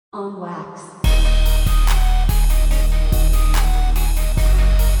On wax.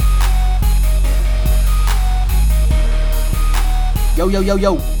 Yo.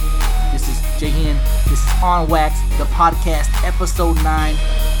 This is Jahan. This is On Wax, the podcast, episode 9.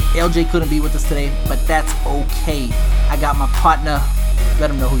 LJ couldn't be with us today, but that's okay. I got my partner. Let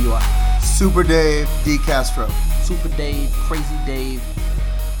him know who you are. Super Dave D. Castro. Super Dave, Crazy Dave.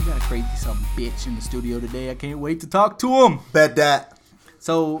 We got a crazy some bitch in the studio today. I can't wait to talk to him. Bet that.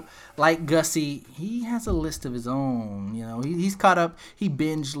 So, like Gussie, he has a list of his own. You know, he's caught up. He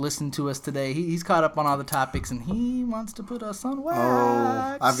binge listened to us today. He's caught up on all the topics, and he wants to put us on wax.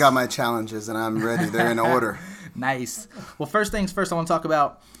 Oh, I've got my challenges, and I'm ready. They're in order. Nice. Well, first things first, I want to talk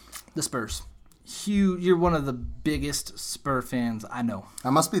about the Spurs. Huge. You're one of the biggest Spur fans I know. I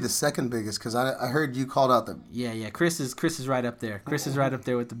must be the second biggest because I heard you called out the. Yeah. Chris is right up there. Chris is right up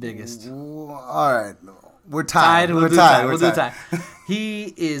there with the biggest. All right. We're tied. We'll do a tie.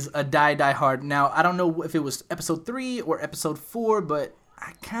 He is a die hard. Now, I don't know if it was episode 3 or episode 4, but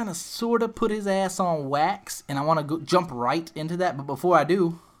I kind of sort of put his ass on wax, and I want to jump right into that. But before I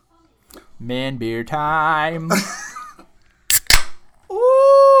do, man beer time.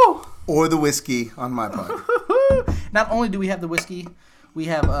 Ooh! Or the whiskey on my part. Not only do we have the whiskey, we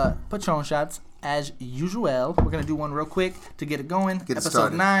have Patron shots as usual. We're going to do one real quick to get it going.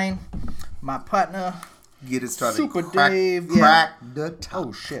 Episode 9. My partner. Get it started. Super Dave. Crack the top.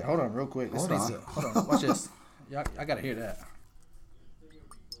 Oh, shit. Hold on real quick. Hold on. Watch this. I got to hear that.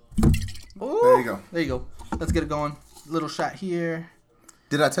 Ooh, There you go. There you go. Let's get it going. Little shot here.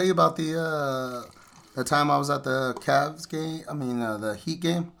 Did I tell you about the time I was at the Cavs game? I mean, the Heat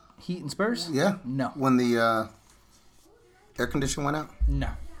game? Heat and Spurs? Yeah. No. When the air conditioner went out? No.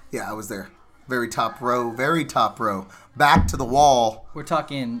 Yeah, I was there. Very top row. Back to the wall. We're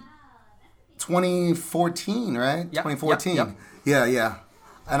talking 2014, right? Yep, 2014. yep. Yeah.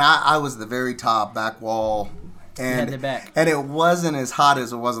 And I was the very top back wall. Had the back. And it wasn't as hot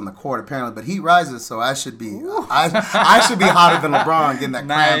as it was on the court, apparently. But heat rises, so I should be I should be hotter than LeBron getting that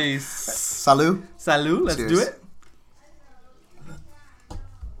cramp. Nice. Salud. Let's Cheers. do it.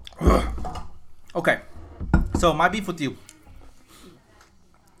 Okay. So, my beef with you.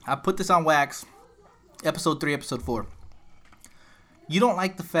 I put this on wax. Episode 3, episode 4. You don't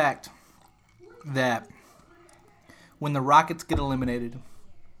like the fact that when the Rockets get eliminated,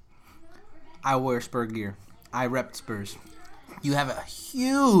 I wear Spur gear. I rep Spurs. You have a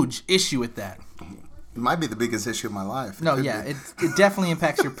huge issue with that. It might be the biggest issue of my life. No, yeah, it definitely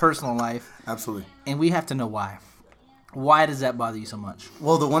impacts your personal life. Absolutely. And we have to know why. Why does that bother you so much?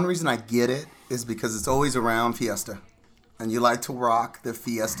 Well, the one reason I get it is because it's always around Fiesta. And you like to rock the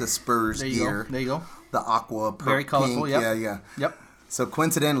Fiesta Spurs gear. There you go. The aqua, Very colorful, pink. yep. Yeah. Yep. So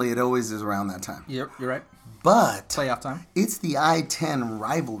coincidentally, it always is around that time. You're right. But Playoff time. it's the I-10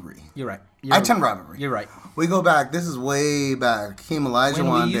 rivalry. You're right. I-10 rivalry. You're right. We go back. This is way back. Hakeem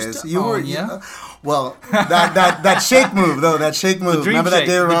Olajuwon days. Yeah. Well, that shake move though. That shake move. dream Remember shake,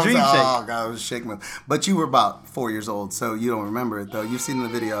 that day? the dream shake. Oh god, it was a shake move. But you were about 4 years old, so you don't remember it though. You've seen the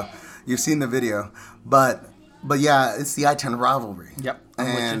video. But yeah, it's the I-10 rivalry. Yep. I'm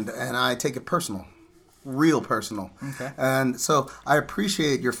with you. And I take it personal, real personal. Okay. And so I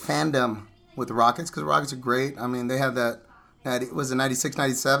appreciate your fandom with the Rockets because the Rockets are great. I mean, they have that. Was it 96,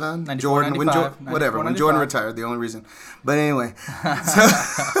 97? 94, Jordan, 95, when whatever. 94, When Jordan 95. retired, the only reason. But anyway,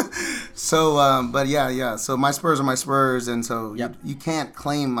 but yeah. So my Spurs are my Spurs, and so Yep. you can't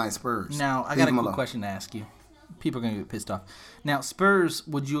claim my Spurs. Now, I Leave got a them quick alone. question to ask you. People are going to get pissed off. Now, Spurs,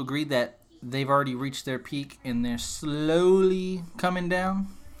 would you agree that they've already reached their peak and they're slowly coming down?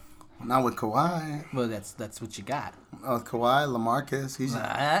 Not with Kawhi. Well, that's what you got. With Kawhi, LaMarcus,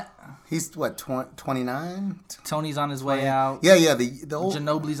 he's what 29. Tony's on his way out. Yeah. The old.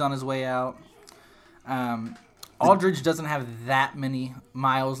 Ginobili's on his way out. Aldridge doesn't have that many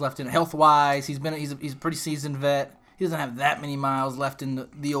miles left in health-wise. He's a pretty seasoned vet. He doesn't have that many miles left in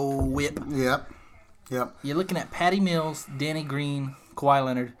the old whip. Yep. You're looking at Patty Mills, Danny Green, Kawhi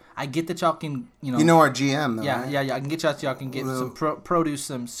Leonard. I get that y'all can, You know our GM though. Yeah, right? I can get y'all can get some produce,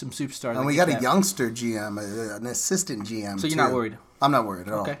 some superstars. And we got a youngster GM, an assistant GM. So you're too. not worried? I'm not worried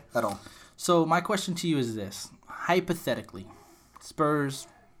at all. Okay. At all. So my question to you is this: hypothetically, Spurs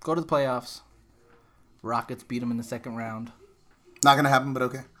go to the playoffs, Rockets beat them in the second round. Not gonna happen, but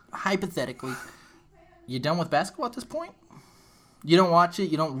okay. Hypothetically, you done with basketball at this point? You don't watch it.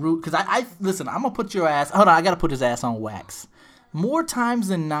 You don't root because I listen. I'm gonna put your ass. Hold on, I gotta put his ass on wax. More times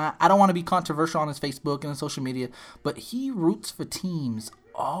than not, I don't want to be controversial on his Facebook and on social media, but he roots for teams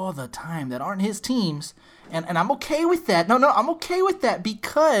all the time that aren't his teams, and I'm okay with that. No, I'm okay with that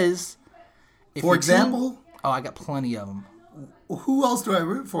because, For example, I got plenty of them. Who else do I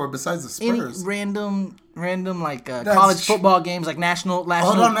root for besides the Any Spurs? random like college football games, like national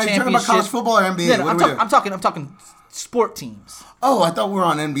Hold on, are you talking about college football or NBA? Yeah, no, What are we doing? I'm talking sport teams. Oh, I thought we were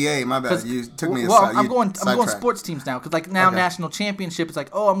on NBA. My bad. You took me Well, aside. I'm going sports teams now because like now Okay. national championship is like,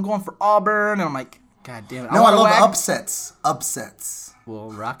 oh, I'm going for Auburn, and I'm like, God damn it. No, I love whack. upsets.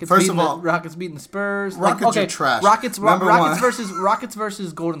 Well, Rockets. First beating of all, the Rockets beating the Spurs. Rockets are trash. Rockets Number one. Rockets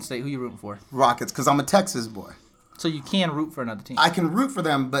versus Golden State. Who you rooting for? Rockets, because I'm a Texas boy. So you can root for another team. I can root for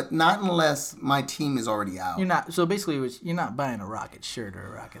them, but not unless my team is already out. You're not. So basically, you're not buying a Rocket shirt or a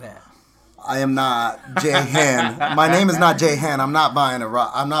Rocket hat. I am not Jay Han. My name is not Jay Han. I'm not buying the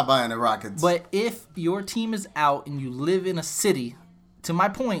Rockets. But if your team is out and you live in a city, to my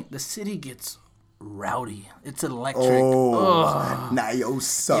point, the city gets rowdy. It's electric.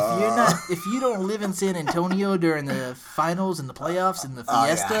 Nyosa. If you don't live in San Antonio during the finals and the playoffs and the yeah,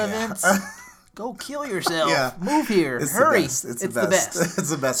 Fiesta events, go kill yourself. Yeah. Move here. It's Hurry. the best. It's the best. It's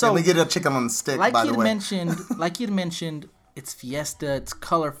the best. So, Let me get a chicken on the stick, like by the way. Like you'd mentioned, it's Fiesta, it's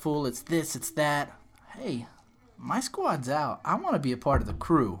colorful, it's this, it's that. Hey, my squad's out. I want to be a part of the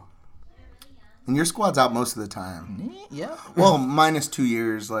crew. And your squad's out most of the time. Yeah. Well, minus 2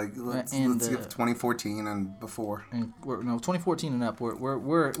 years. Like let's And, get 2014 and before. And 2014 and up. We're a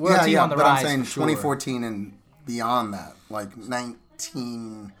Yeah, team yeah. on the But rise. I'm saying for sure. 2014 and beyond that, like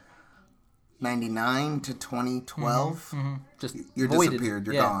 1999 to 2012. Just You're voided. disappeared.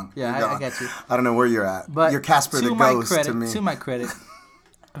 You're Yeah, gone. Yeah, You're I gone. got you. I don't know where you're at. But you're Casper the Ghost to me. To my credit,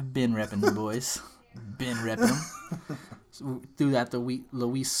 I've been repping the boys. Been repping them. Through that, the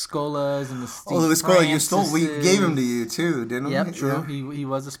Luis Scolas and the Steve Luis Scola, you stole. We Francis's. gave him to you too, didn't we? Yep, true. Yeah. He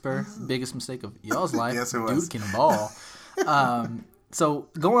was a Spur. Biggest mistake of y'all's life. Yes, it was. Dude can ball. So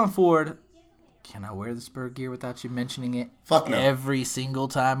going forward, can I wear the Spur gear without you mentioning it? Fuck no. Every single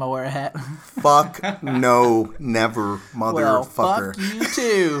time I wear a hat. Fuck no, never, Well, motherfucker. fuck you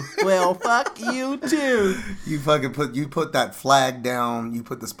too. Well, fuck you too. You fucking put that flag down. You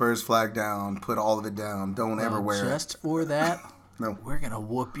put the Spurs flag down. Put all of it down. Don't ever wear it. Just for that, No. we're gonna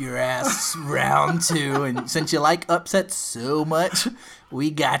whoop your ass round 2. And since you like upsets so much, we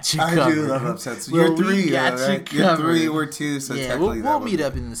got you I covered. do love upsets. Well, You're 3, we got you right? You're covered. 3, we're 2. So Yeah, technically we'll meet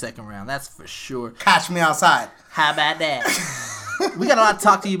up in the second round. That's for sure. Catch me outside. How about that? We got a lot to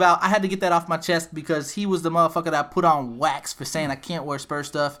talk to you about. I had to get that off my chest because he was the motherfucker that I put on wax for saying I can't wear Spurs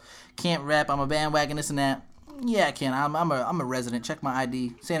stuff, can't rap, I'm a bandwagon, this and that. Yeah, I can. I'm a resident. Check my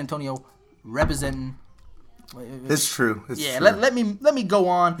ID. San Antonio, representing. It's true. It's Yeah, true. let me go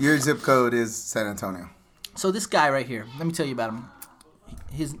on. Your zip code is San Antonio. So this guy right here, let me tell you about him.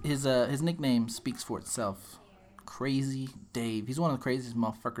 His nickname speaks for itself. Crazy Dave. He's one of the craziest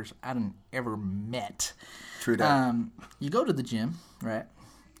motherfuckers I done ever met. True that. You go to the gym, right?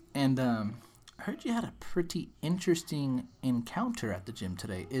 And I heard you had a pretty interesting encounter at the gym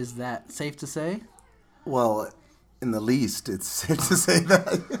today. Is that safe to say? Well, in the least, it's safe to say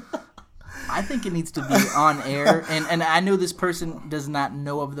that. I think it needs to be on air. And I know this person does not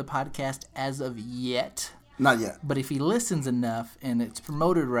know of the podcast as of yet. Not yet. But if he listens enough and it's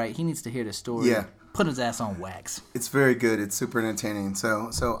promoted right, he needs to hear the story. Yeah. Put his ass on wax. It's very good. It's super entertaining.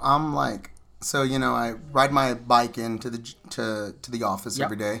 So I'm like, I ride my bike into to the office Yep.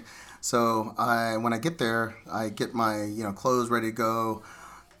 every day. So when I get there, I get my clothes ready to go,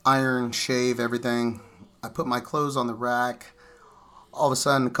 iron, shave, everything. I put my clothes on the rack. All of a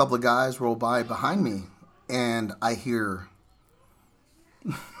sudden, a couple of guys roll by behind me, and I hear.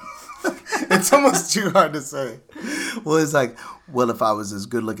 It's almost too hard to say. Well, it's like, well, if I was as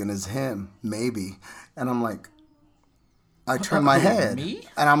good looking as him, maybe. And I'm like, I turn my head. Me?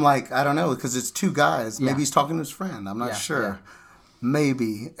 And I'm like, I don't know, because it's 2 guys. Yeah. Maybe he's talking to his friend. I'm not Yeah, sure. yeah.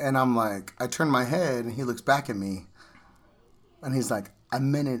 Maybe. And I'm like, I turn my head, and he looks back at me. And he's like, I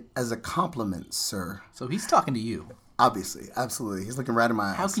meant it as a compliment, sir. So he's talking to you. Obviously. Absolutely. He's looking right at my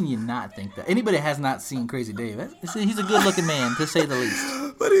eyes. How can you not think that? Anybody that has not seen Crazy Dave, he's a good-looking man, to say the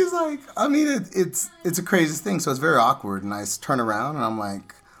least. But he's like, I mean, it's a crazy thing. So it's very awkward. And I turn around and I'm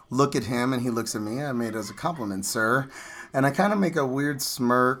like, look at him. And he looks at me. I made it as a compliment, sir. And I kind of make a weird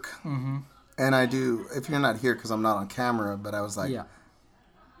smirk. Mm-hmm. And I do, if you're not here because I'm not on camera, but I was like, Yeah.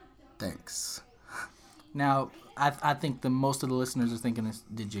 Thanks. Now, I think most of the listeners are thinking,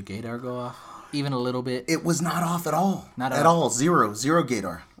 did your gaydar go off? Even a little bit? It was not off at all. Not at all. Zero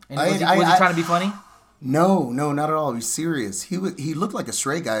gaydar. And was he trying to be funny? No, not at all. He was serious. He looked like a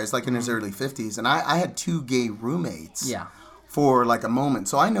straight guy. He's like in his early 50s. And I had 2 gay roommates. Yeah. For like a moment.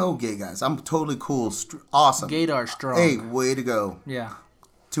 So I know gay guys. I'm totally cool. Awesome. Gaydar strong. Hey, way to go. Yeah.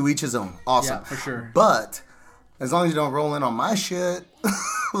 To each his own. Awesome. Yeah, for sure. But as long as you don't roll in on my shit,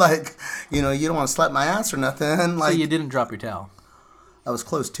 like, you don't want to slap my ass or nothing. Like, So you didn't drop your towel? I was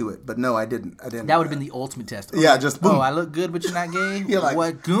close to it, but no, I didn't. That would have been the ultimate test. Okay. Yeah, just boom. Oh, I look good, but you're not gay? You're like,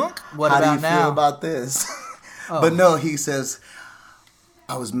 what gunk? What how about do you now? feel about this? But no, he says,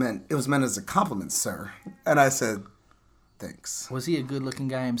 it was meant as a compliment, sir. And I said, thanks. Was he a good-looking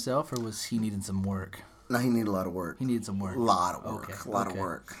guy himself, or was he needing some work? No, he needed a lot of work. He needed some work. A lot of work. A lot of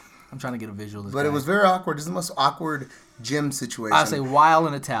work. I'm trying to get a visual of this But guy. it was very awkward. It's the most awkward gym situation. I'd say while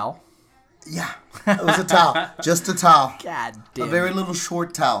in a towel. Yeah. It was a towel. Just a towel. God damn A very it. little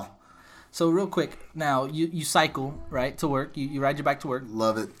short towel. So real quick, now you cycle, right, to work. You ride your bike to work.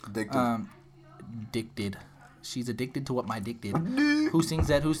 Love it. Addicted. Addicted. She's addicted to what my dick did. Who sings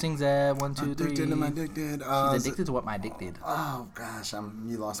that? 1, 2, 3. Addicted to my addicted. She's addicted to what my dick did. Oh, gosh.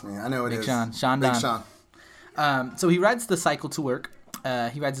 You lost me. I know it is. Big Sean. Sean Big Don. Sean. So he rides the cycle to work.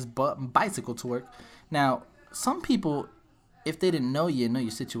 He rides his bicycle to work. Now, some people, if they didn't know you and know your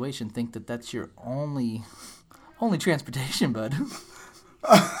situation, think that that's your only transportation, bud.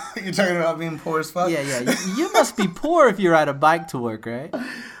 You're talking about being poor as fuck? Yeah. You must be poor if you ride a bike to work, right?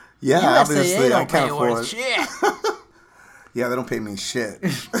 Yeah, USA obviously. I don't can't pay afford worth shit. Yeah, they don't pay me shit.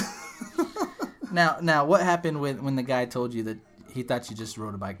 Now, what happened when the guy told you that he thought you just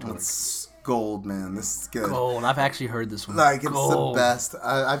rode a bike to work? It's gold, man. This is good. Gold. I've actually heard this one. Like, it's Gold. the best.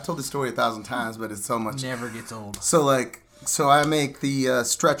 I've told this story 1,000 times, but it's so much. Never gets old. So I make the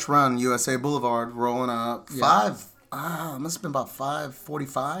stretch run, USA Boulevard, rolling up. Yeah. It must have been about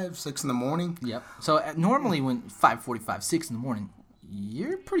 5:45, 6 in the morning. Yep. So normally when 5:45, 6 in the morning,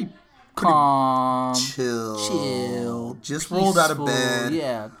 you're pretty calm, Chill. Just rolled out of peaceful. bed.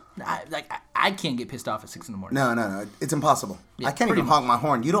 Yeah. I can't get pissed off at 6 in the morning. No. It's impossible. Yeah, I can't pretty even honk my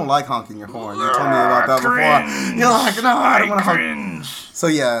horn. You don't like honking your horn. You told me about that before. You're like, no, I don't want to honk. So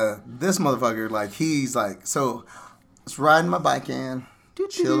yeah, this motherfucker, he's so I was riding my bike in,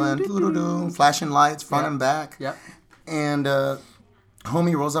 chilling, flashing lights front and back. Yep. And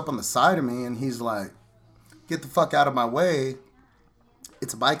homie rolls up on the side of me and he's like, get the fuck out of my way.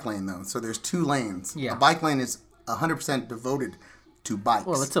 It's a bike lane though, so there's 2 lanes. Yeah. A bike lane is 100% devoted to bikes.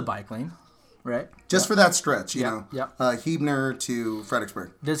 Well, it's a bike lane, right? Just for that stretch, you Yep, know. yep. Hebner to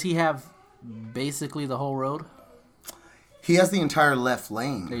Fredericksburg. Does he have basically the whole road? He has the entire left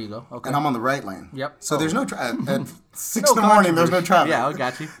lane. There you go. Okay. And I'm on the right lane. Yep. So there's no traffic. At 6 No in the morning, there's no controversy. traffic. Yeah, I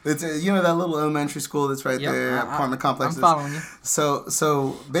got you. It's that little elementary school that's right Yep, there, apartment complexes. I'm following you.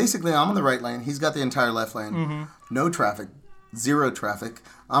 So basically, I'm on the right lane. He's got the entire left lane. Mm-hmm. No traffic. 0 traffic.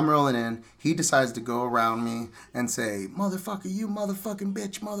 I'm rolling in. He decides to go around me and say, motherfucker, you motherfucking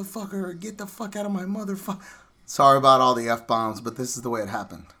bitch, motherfucker, get the fuck out of my motherfucker. Sorry about all the F-bombs, but this is the way it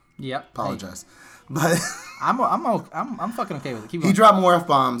happened. Yep. Apologize. But I'm fucking okay with it. Keep he going. dropped more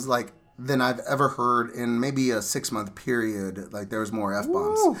F-bombs than I've ever heard in maybe a 6-month period. There was more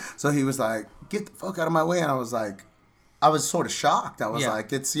F-bombs. Woo. So he was like, get the fuck out of my way. And I was like, I was sort of shocked. I was Yeah.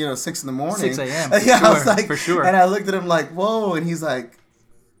 like, it's 6 in the morning. 6 a.m. Yeah, for I was sure, like, for sure. And I looked at him like, whoa. And he's like,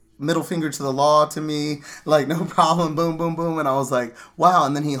 middle finger to the law to me, no problem, boom, boom, boom. And I was like, wow.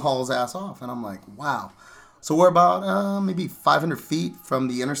 And then he hauls ass off. And I'm like, wow. So we're about maybe 500 feet from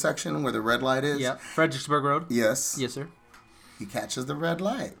the intersection where the red light is. Yep. Fredericksburg Road. Yes. Yes, sir. He catches the red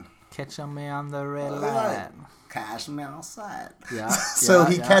light. Catch me on the red light. Catch me outside. Yeah. So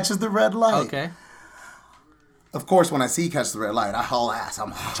he catches the red light. Okay. Of course, when I see he catches the red light, I haul ass.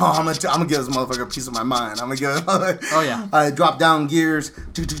 I'm gonna give this motherfucker a piece of my mind. I'm gonna give him. Oh yeah. I drop down gears.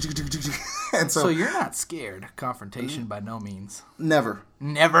 And So you're not scared of confrontation by no means. Never.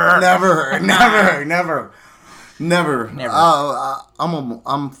 Never.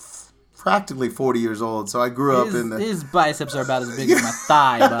 I'm practically 40 years old, so I grew up in the. His biceps are about as big as my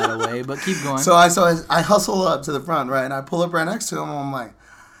thigh, by the way. But keep going. So I hustle up to the front, right, and I pull up right next to him. And I'm like,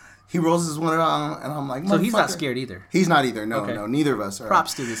 he rolls his window down, and I'm like, so he's not motherfucker. scared either. He's not either. No, Okay. no, neither of us are.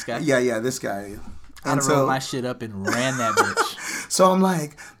 Props to this guy. Yeah, this guy. I'd have rolled my shit up and ran that bitch. So I'm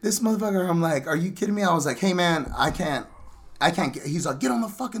like, this motherfucker. I'm like, are you kidding me? I was like, hey man, I can't get. He's like, get on the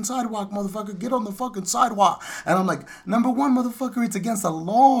fucking sidewalk, motherfucker. Get on the fucking sidewalk. And I'm like, number one, motherfucker, it's against the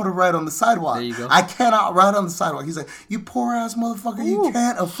law to ride on the sidewalk. There you go. I cannot ride on the sidewalk. He's like, you poor ass motherfucker, you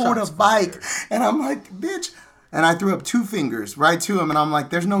can't afford shots a bike. And I'm like, bitch. And I threw up 2 fingers right to him, and I'm like,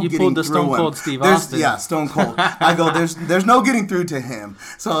 "There's no You getting pulled the through Stone him. Cold Steve There's- Austin. Yeah, Stone Cold. I go, there's no getting through to him.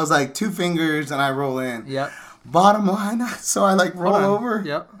 So I was like, 2 fingers, and I roll in. Yep. Bottom line, so I roll Hold on. over.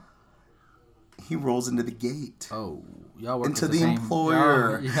 Yep. He rolls into the gate. Oh, y'all work Into at the same,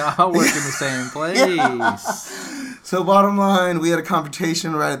 employer. Y'all work in the same place. So bottom line, we had a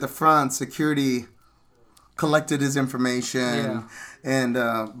confrontation right at the front. Security collected his information. Yeah. And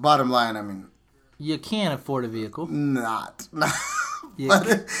bottom line, I mean, You can't afford a vehicle. not. You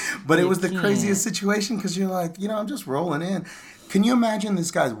But it was the can't. craziest situation because you're like, I'm just rolling in. Can you imagine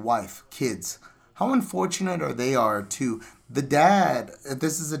this guy's wife, kids? How unfortunate are to the dad?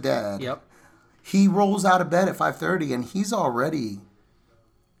 This is a dad. Yep. He rolls out of bed at 5:30 and he's already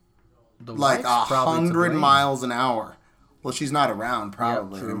like 100 miles an hour. Well, she's not around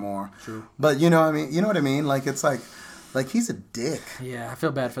probably anymore. True. But you know what I mean? You know what I mean? Like it's like he's a dick. Yeah, I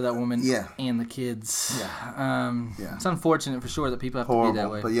feel bad for that woman. Yeah. And the kids. Yeah. It's unfortunate for sure that people have Horrible. to be that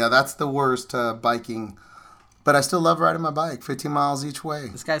way. But yeah, that's the worst biking. But I still love riding my bike, 15 miles each way.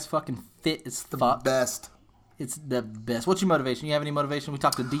 This guy's fucking fit as fuck. Best. It's the best. What's your motivation? You have any motivation? We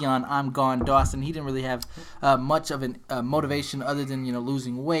talked to Dion. I'm gone. Dawson. He didn't really have much of a motivation other than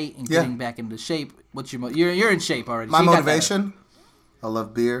losing weight and getting back into shape. What's your you're in shape already. My motivation. I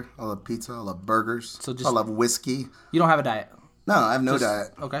love beer. I love pizza. I love burgers. I love whiskey. You don't have a diet. No, I have no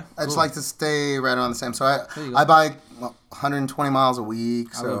diet. Okay. I just like to stay right around the same. So I bike 120 miles a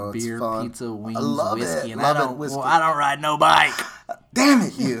week. So love beer, it's fun. pizza, wings, I love whiskey, it. and Love I don't. whiskey. Well, I don't ride no bike. Damn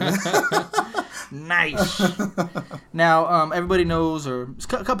it, you. Nice. Now, everybody knows, or a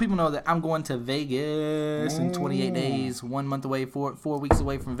couple people know that I'm going to Vegas in 28 days, 1 month away, 4 weeks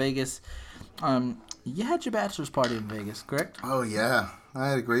away from Vegas. You had your bachelor's party in Vegas, correct? Oh yeah, I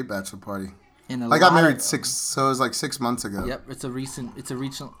had a great bachelor party. I got married so it was like 6 months ago. Yep, it's a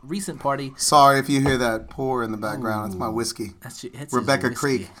recent party. Sorry if you hear that pour in the background. It's my whiskey. That's Rebecca whiskey.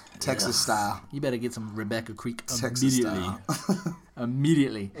 Creek, Texas style. You better get some Rebecca Creek Texas immediately. style.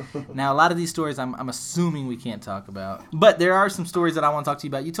 Immediately. Now, a lot of these stories I'm assuming we can't talk about. But there are some stories that I want to talk to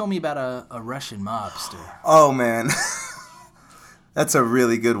you about. You told me about a Russian mobster. Oh, man. That's a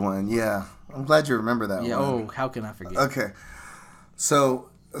really good one. Yeah. I'm glad you remember that one. Yeah, oh, how can I forget? Okay. So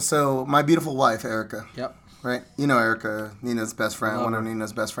my beautiful wife, Erica. Yep. Right? You know Erica, Nina's best friend, one of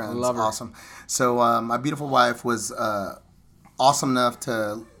Nina's best friends. Love her. Awesome. So my beautiful wife was awesome enough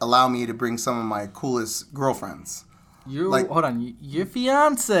to allow me to bring some of my coolest girlfriends. Hold on. Your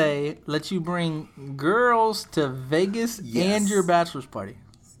fiance let you bring girls to Vegas and your bachelor's party.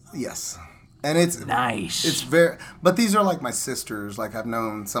 Yes. And it's nice. It's but these are like my sisters. Like I've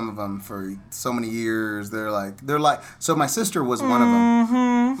known some of them for so many years. They're like. So my sister was one of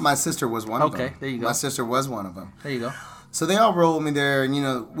them. My sister was one of them. Okay, there you go. My sister was one of them. There you go. So they all rolled me there, and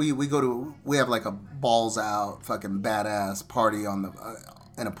we have like a balls out fucking badass party on the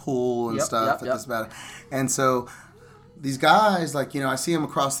in a pool and stuff. This bad, and so these guys I see them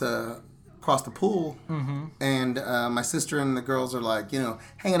across the pool, and my sister and the girls are like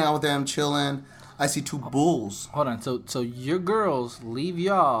hanging out with them, chilling. I see two bulls. Hold on, so your girls leave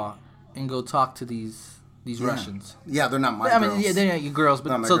y'all and go talk to these Russians. Yeah, they're not my girls. I mean, they're not your girls, but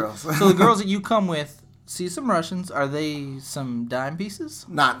not my girls. So the girls that you come with see some Russians. Are they some dime pieces?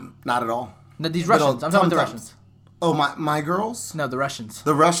 Not at all. No, these Russians. I'm talking about the Russians. Oh, my girls? No, the Russians.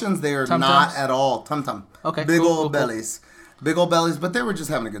 The Russians, they are not at all. Tum-tum. Okay, Big cool, old bellies. Big old bellies, but they were just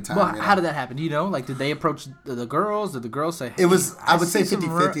having a good time. Well, how did that happen? Do you know? Like, did they approach the girls? Did the girls say, hey, it was, I would say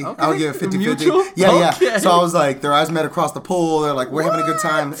 50-50. Okay. I would give it 50-50. Mutual? Yeah, Okay. yeah. So I was like, their eyes met across the pool. They're like, we're having a good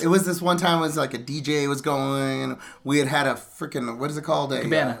time. It was this one time, it was like a DJ was going. We had a freaking, what is it called?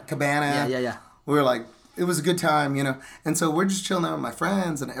 Cabana. Cabana. Yeah. We were like, it was a good time, And so we're just chilling out with my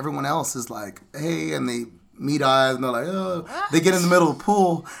friends, and everyone else is like, hey, and they meet eyes, and they're like, oh. They get in the middle of the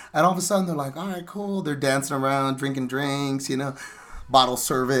pool, and all of a sudden they're like, all right, cool. They're dancing around, drinking drinks, bottle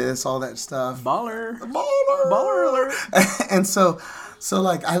service, all that stuff. Baller alert. And so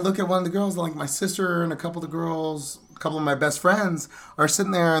like I look at one of the girls, like my sister and a couple of the girls, a couple of my best friends are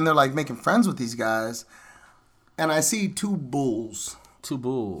sitting there, and they're like making friends with these guys, and I see two bulls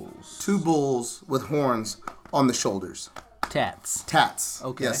with horns on the shoulders. Tats.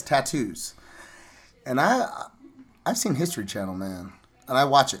 Okay. Yes, tattoos. And I've seen History Channel, man, and I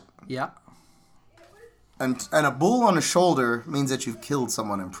watch it. Yeah. And a bull on the shoulder means that you've killed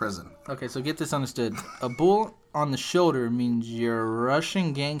someone in prison. Okay, so get this understood. A bull on the shoulder means you're a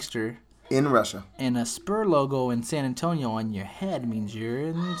Russian gangster. In Russia. And a spur logo in San Antonio on your head means you're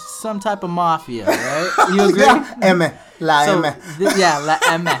in some type of mafia, right? You agree? Yeah, M. La so, M. La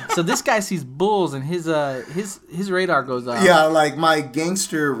M. So this guy sees bulls and his radar goes off. Yeah, like my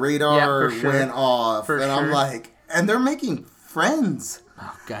gangster radar went off. I'm like, and they're making friends.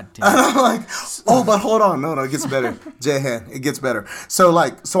 Oh, God damn. And I'm like, oh, but hold on. No, it gets better. Jehan, it gets better. So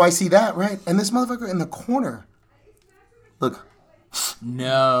I see that, right? And this motherfucker in the corner, look.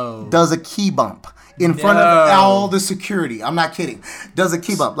 No. Does a key bump in front of all the security. I'm not kidding. Does a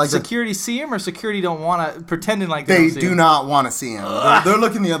key bump. Like security see him or security don't want to, pretending like they don't see do him? not want to see him. They're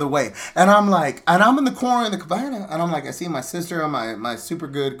looking the other way. And I'm like, and I'm in the corner in the cabana, and I'm like, I see my sister and my super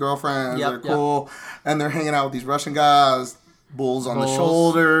good girlfriends. They're cool. And they're hanging out with these Russian guys. Bulls on the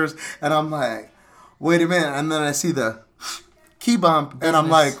shoulders, and I'm like, wait a minute, and then I see the key bump, and I'm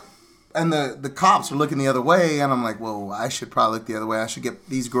Business. like, and the cops are looking the other way, and I'm like, well, I should probably look the other way. I should get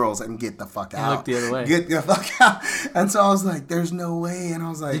these girls and get the fuck out. look the other way. Get the fuck out. And so I was like, there's no way. And I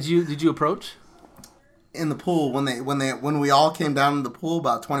was like, Did you approach? in the pool when we all came down to the pool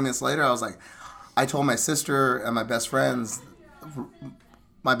about 20 minutes later, I was like, I told my sister and my best friends.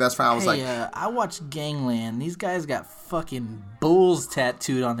 My best friend, I was like, I watched Gangland. These guys got fucking bulls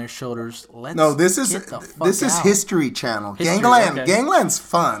tattooed on their shoulders. no, this is get the fuck out. History Channel. History, Gangland, okay. Gangland's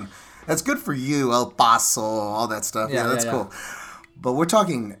fun. That's good for you, El Paso, all that stuff. Yeah, that's cool. But we're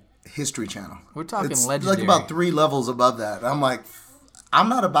talking History Channel. We're talking it's legendary. like about 3 levels above that. I'm like, I'm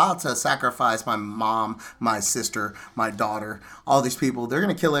not about to sacrifice my mom, my sister, my daughter, all these people. They're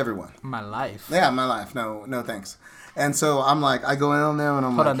gonna kill everyone. My life. Yeah, my life. No, thanks. And so I'm like, I go in on them and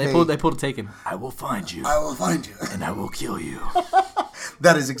I'm Hold like, on, hey, they pulled a Taken. I will find you. I will find you. And I will kill you.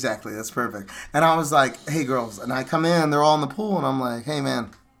 That is exactly. That's perfect. And I was like, hey, girls. And I come in. They're all in the pool. And I'm like, hey,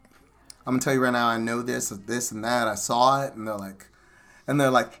 man. I'm going to tell you right now. I know this and that. I saw it. And they're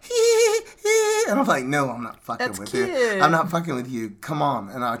like, hee. And I'm like, no, I'm not fucking with you. I'm not fucking with you. Come on.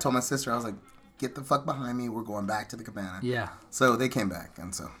 And I told my sister, I was like, get the fuck behind me. We're going back to the cabana. Yeah. So they came back.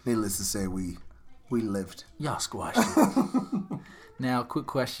 And so, needless to say, we lived. Y'all squashed it. Now, quick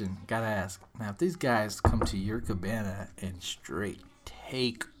question. Gotta ask. Now, if these guys come to your cabana and straight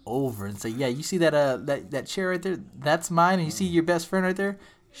take over and say, yeah, you see that chair right there? That's mine. And you see your best friend right there?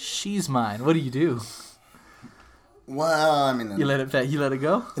 She's mine. What do you do? Well, I mean, You let it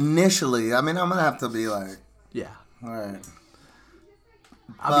go? initially, I mean, I'm going to have to be like, Yeah. all right.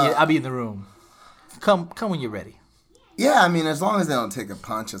 I'll be in the room. Come when you're ready. Yeah, I mean, as long as they don't take a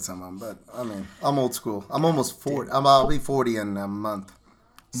punch at someone. But, I mean, I'm old school. I'm almost 40. I'll be 40 in a month.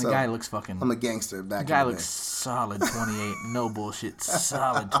 And the guy looks fucking... I'm a gangster back The guy in the looks day. solid 28. No bullshit.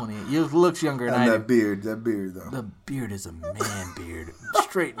 Solid 28. He looks younger than And I that do. beard, though. The beard is a man beard.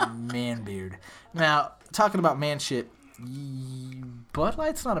 Straight man beard. Now, talking about man shit, Bud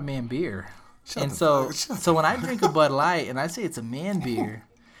Light's not a man beer. So when I drink a Bud Light and I say it's a man beer,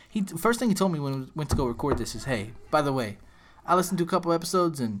 first thing he told me when we went to go record this is, hey, by the way, I listened to a couple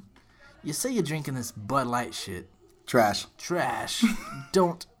episodes and you say you're drinking this Bud Light shit. Trash.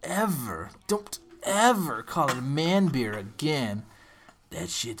 Don't ever call it a man beer again. That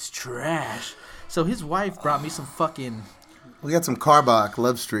shit's trash. So his wife brought me some fucking... We got some Carbach,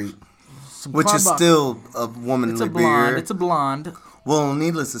 Love Street, which is still a womanly beer. It's a blonde. Well,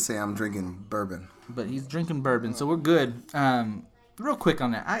 needless to say, I'm drinking bourbon. But he's drinking bourbon, so we're good. Real quick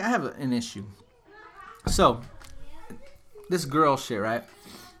on that. I have an issue. So, this girl shit, right?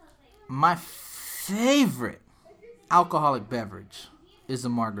 My favorite alcoholic beverage is a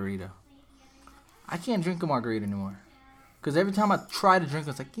margarita. I can't drink a margarita anymore. Because every time I try to drink,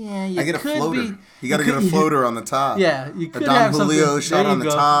 it's like, yeah, you I get a could floater. be. You got to get a floater on the top. Yeah, you could Don have Julio something. shot There you on the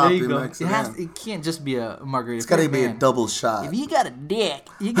go. top. There you go. mix it in. It can't just be a margarita. It's got to be a Man, double shot. If you got a dick,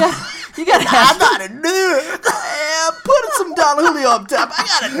 you got to have. I got a dick. Yeah, put some Don Julio up top. I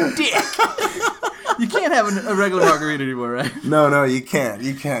got a dick. You can't have a regular margarita anymore, right? No, you can't.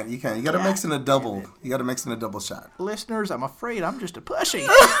 You got to mix in a double. You got to mix in a double shot. Listeners, I'm afraid I'm just a pussy.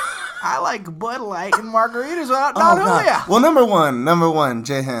 I like Bud Light and margaritas without Don Julio. God. Well, number one,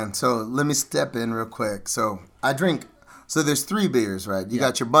 J-Han. So let me step in real quick. So I drink. So there's 3 beers, right? You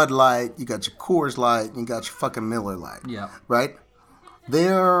got your Bud Light, you got your Coors Light, and you got your fucking Miller Light. Yeah. Right?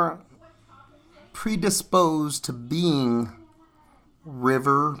 They're predisposed to being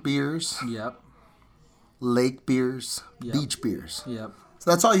river beers, Yep. lake beers, Yep. beach beers. Yep.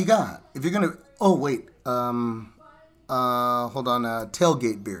 So that's all you got. If you're gonna, hold on,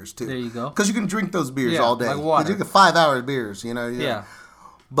 tailgate beers too. There you go. Because you can drink those beers Yeah, all day. like water. You drink a 5-hour beers, Yeah.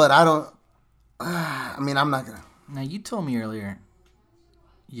 But I don't. I mean, I'm not gonna. Now, you told me earlier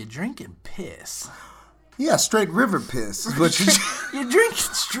you're drinking piss. Yeah, straight river piss. Is what you. You're drinking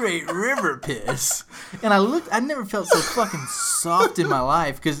straight river piss. And I never felt so fucking soft in my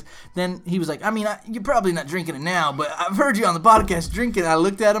life. Because then he was like, I mean, you're probably not drinking it now, but I've heard you on the podcast drinking it. I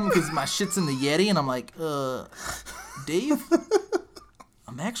looked at him because my shit's in the Yeti, and I'm like, Dave,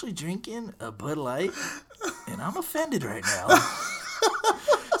 I'm actually drinking a Bud Light, and I'm offended right now.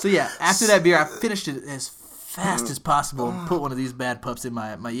 So yeah, after that beer, I finished it as fast as possible and put one of these bad pups in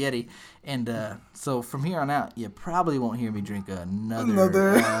my Yeti. And so from here on out, you probably won't hear me drink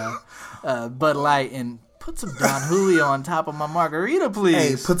another Bud Light. And put some Don Julio on top of my margarita, please.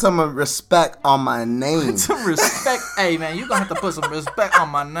 Hey, put some respect on my name. Put some respect. Hey, man, you're going to have to put some respect on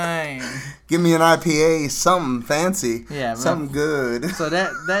my name. Give me an IPA, something fancy. Yeah, man. Something good. So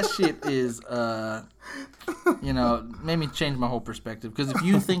that shit is, made me change my whole perspective. Because if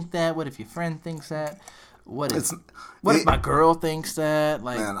you think that, what if your friend thinks that? what if my girl thinks that?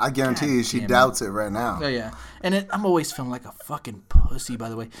 Like, man, I guarantee you, she doubts it right now. Oh yeah, and I'm always feeling like a fucking pussy. By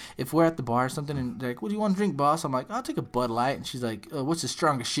the way, if we're at the bar or something, and they're like, "What do you want to drink, boss?" I'm like, "I'll take a Bud Light," and she's like, "What's the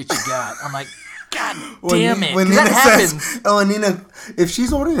strongest shit you got?" I'm like, "God damn it!" When 'Cause Nina that happens. says, "Oh, and Nina, if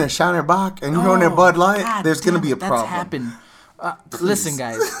she's ordering a Shiner Bock and you're ordering a Bud Light, God there's gonna damn be a it, problem." That's happened. Listen,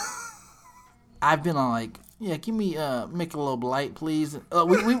 guys, I've been on like, yeah, give me Michelob Light, please.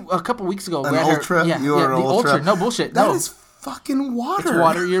 We a couple weeks ago, An we had Ultra? yeah, You yeah, ordered the an Ultra? No bullshit. That no. is fucking water. It's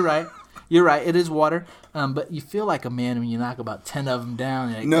water. You're right. You're right. It is water. But you feel like a man when you knock about 10 of them down.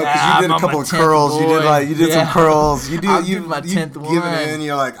 You're like, No, because you did a couple of curls. You did some curls. You did my 10th one. Give it in.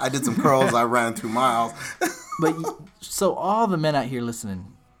 You're like, I did some curls. I ran 2 miles. But so all the men out here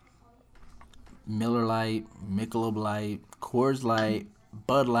listening, Miller Lite, Michelob Light, Coors Light,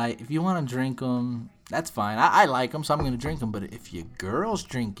 Bud Light. If you want to drink them, that's fine. I like them, so I'm going to drink them. But if your girl's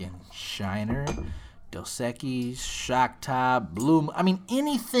drinking Shiner, Dos Equis, Shock Top, Blue, I mean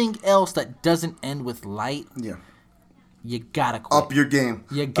anything else that doesn't end with light, Yeah. you gotta quit. Up your game.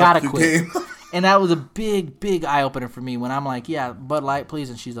 You gotta Up your quit. game. And that was a big eye opener for me when I'm like, yeah, Bud Light, please,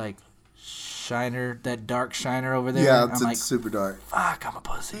 and she's like, Shiner, that dark Shiner over there. Yeah, I'm it's like, super dark. fuck, I'm a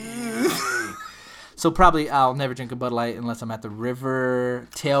pussy. So probably I'll never drink a Bud Light unless I'm at the river,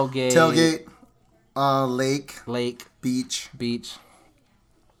 tailgate, Lake, beach.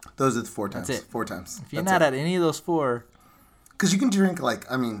 Those are the 4 times. That's it. 4 times. If you're not at any of those 4, because you can drink like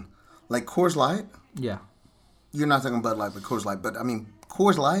Coors Light. yeah. You're not talking Bud Light, but Coors Light. But I mean,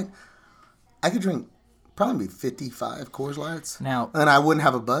 Coors Light, I could drink probably 55 Coors Lights. Now, and I wouldn't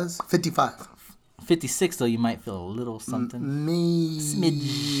have a buzz. 55. 56 though, you might feel a little something.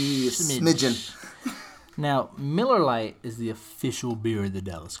 Smidgen. Now, Miller Lite is the official beer of the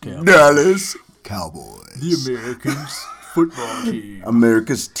Dallas Cowboys. Dallas Cowboys. The Americans football team.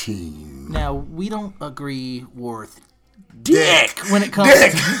 America's team. Now, we don't agree worth dick when it comes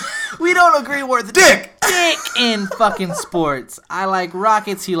to... We don't agree worth dick in fucking sports. I like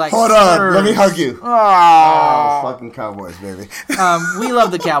Rockets, he likes Hold Spurs. on, let me hug you. Oh, fucking Cowboys, baby. We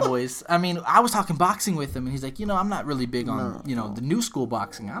love the Cowboys. I mean, I was talking boxing with him, and he's like, I'm not really big on, the new school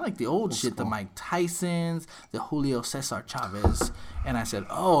boxing. I like the old shit, the Mike Tysons, the Julio Cesar Chavez. And I said,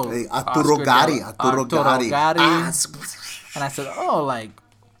 hey, Arturo Gatti. And I said, like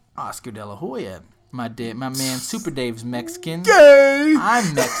Oscar De La Hoya. My man Super Dave's Mexican. Yay!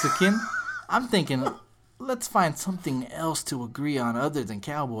 I'm Mexican. I'm thinking, let's find something else to agree on other than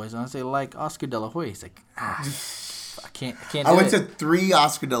Cowboys. And I say, like Oscar De La Hoya. He's like, I can't do I went it. to 3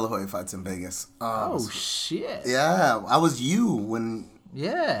 Oscar De La Hoya fights in Vegas. Oh, shit. Yeah, I was you when...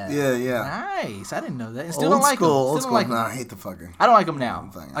 Yeah. Yeah. Nice. I didn't know that. And still don't like him. Old Still school. don't like him. Nah, I hate the fucker. I don't like him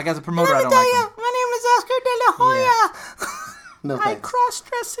now. Like, as a promoter, I don't like him. My name is Oscar De La Hoya. No I thanks.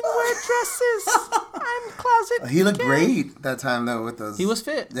 cross-dress and wear dresses. I'm closet. He looked great that time, though, with those... He was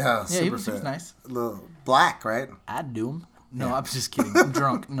fit. Yeah, super he was fit. nice. A little black, right? I'd do him. No, I'm just kidding. I'm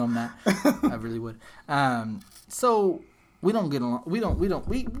drunk. No, I'm not. I really would. So we don't get along. We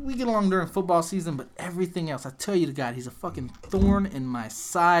get along during football season, but everything else, I tell you to God, he's a fucking thorn in my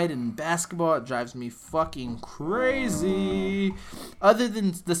side. And basketball, it drives me fucking crazy. Other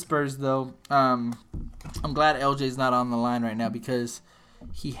than the Spurs, though, I'm glad LJ's not on the line right now because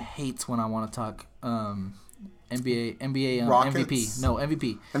he hates when I want to talk NBA Rockets? MVP. No,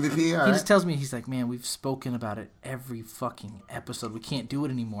 MVP. MVP, all He right. just tells me, he's like, man, we've spoken about it every fucking episode. We can't do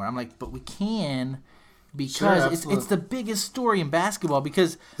it anymore. I'm like, but we can because Sure, it's the biggest story in basketball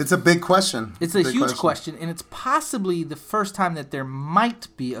because It's a big question. it's a Big huge question, and it's possibly the first time that there might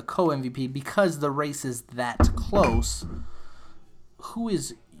be a co-MVP because the race is that close. Who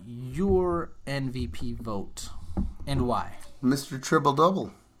is your MVP vote and why? Mr. Triple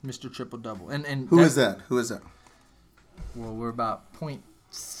Double. Mr. Triple Double. And Who is that? Well, we're about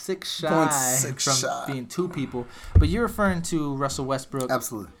 0.6 shy 0.6 from shy. being 2 people. But you're referring to Russell Westbrook.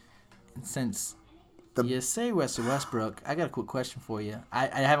 Absolutely. Since you say Russell Westbrook, I got a quick question for you. I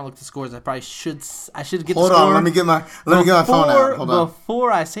haven't looked at the scores. I probably should get Hold the score. on, let me get my phone out. Hold on.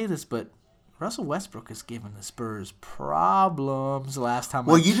 Before I say this, but Russell Westbrook has given the Spurs problems last time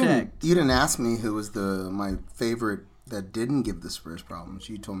Well, I you checked. didn't ask me who was my favorite that didn't give the Spurs problems.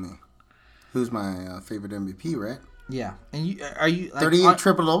 You told me who's my favorite MVP, right? Yeah. And are you like 38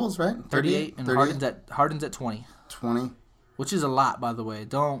 triple doubles, right? 38 and 38? Harden's at 20. 20. Which is a lot, by the way.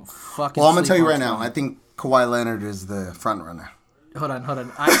 Don't fucking. Well, I'm gonna tell you sleep right on now. 20. I think Kawhi Leonard is the front runner. Hold on. Hold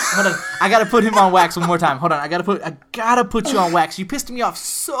on. I gotta put him on wax one more time. Hold on. I gotta put you on wax. You pissed me off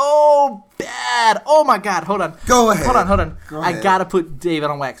so bad. Oh my god. Hold on. Go ahead. Hold on. Go I ahead. gotta put David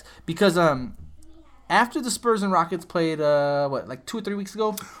on wax because after the Spurs and Rockets played like 2 or 3 weeks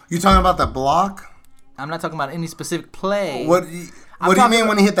ago. You talking about the block? I'm not talking about any specific play. What do you mean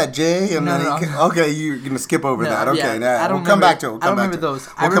when he hit that J? And No. Okay, you're gonna skip over that. Okay, I don't we'll come back to it. I don't remember those.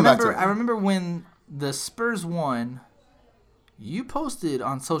 I remember. remember when the Spurs won. You posted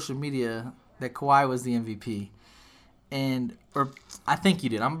on social media that Kawhi was the MVP, or I think you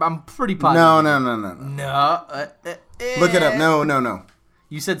did. I'm pretty positive. No. Look it up. No.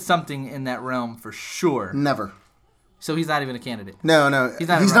 You said something in that realm for sure. Never. So he's not even a candidate. No.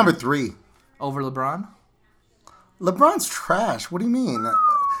 He's number 3. Over LeBron? LeBron's trash. What do you mean?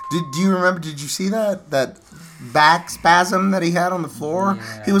 Do you remember? Did you see that back spasm that he had on the floor?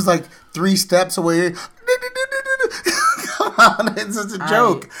 Yeah. He was like 3 steps away. Come on, it's just a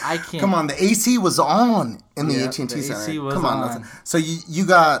joke. I can't. Come on, the AC was on in the AT&T the Center. AC was Come on. on. So you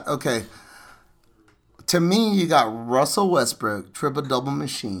got, okay. To me, you got Russell Westbrook, triple-double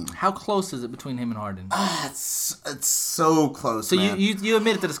machine. How close is it between him and Harden? It's so close, So man. you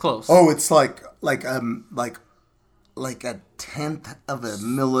admitted that it's close. Oh, it's like a tenth of a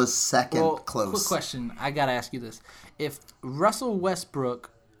millisecond close. Quick question. I got to ask you this. If Russell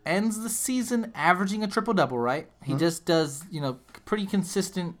Westbrook ends the season averaging a triple-double, right? He just does, pretty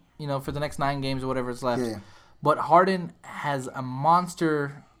consistent, for the next 9 games or whatever is left. Yeah. But Harden has a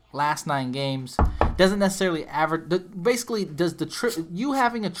monster last 9 games. Doesn't necessarily average. Basically, does you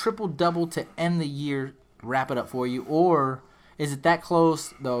having a triple-double to end the year wrap it up for you? Or is it that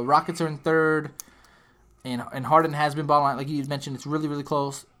close? The Rockets are in 3rd. And Harden has been balling out, like you mentioned. It's really, really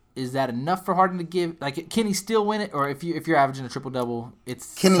close. Is that enough for Harden to give? Like, can he still win it? Or if you're averaging a triple double,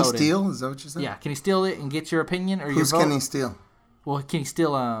 it's Can he steal? Is that what you said? Yeah. Can he steal it and get your opinion or Who's your vote? Can he steal? Well, can he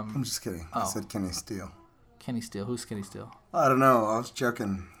steal? I'm just kidding. I said can he steal? Can he steal? Who's can he steal? I don't know. I was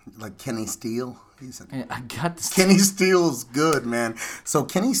joking. Like Kenny Steele. He said. Yeah, I got this. Kenny Steele's good, man. So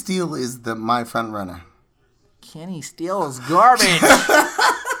Kenny Steele is my front runner. Kenny Steele is garbage.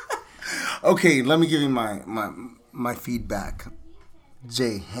 Okay, let me give you my feedback.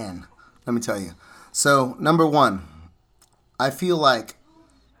 Jay Hen. Let me tell you. So, number 1, I feel like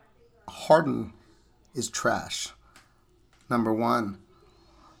Harden is trash. Number 1,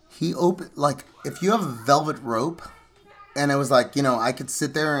 he opened, like, if you have a velvet rope, and it was like, I could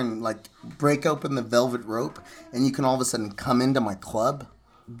sit there and, like, break open the velvet rope, and you can all of a sudden come into my club.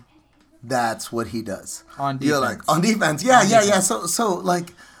 That's what he does. On defense. You're like, on defense. Yeah. So,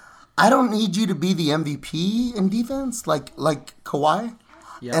 like, I don't need you to be the MVP in defense, like Kawhi.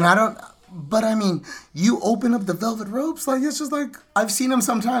 Yep. And I don't. But I mean, you open up the velvet ropes, like it's just like I've seen him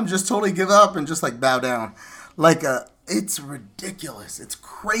sometimes just totally give up and just like bow down, like it's ridiculous. It's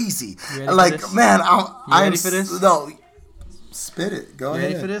crazy. Like man, I'm ready for this? No, spit it. Go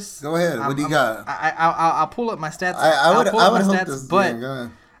ahead. Ready for this? Go ahead. What do you got? I'll pull up my stats. I would hope stats, this. But Yeah, go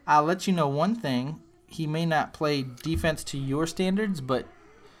ahead. I'll let you know one thing. He may not play defense to your standards, but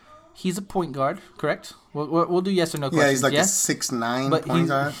he's a point guard, correct? We'll do yes or no questions. Yeah, he's like yes? a 6'9" but point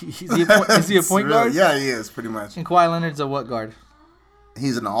guard. Is he a point guard? Yeah, he is pretty much. And Kawhi Leonard's a what guard?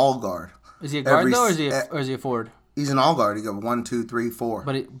 He's an all guard. Is he a guard though, or is he a forward? He's an all guard. He got 1, 2, 3, 4.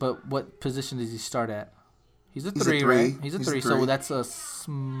 But what position does he start at? He's a He's a 3, three. right? He's a 3. So that's a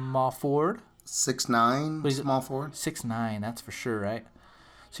small forward. 6'9", small forward. 6'9", that's for sure, right?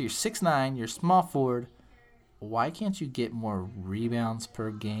 So you're 6'9", you're small forward. Why can't you get more rebounds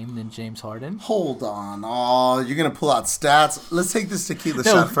per game than James Harden? Hold on. Oh, you're going to pull out stats. Let's take this tequila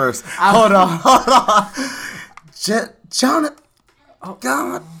No, shot first. Hold on. Jonathan. Oh,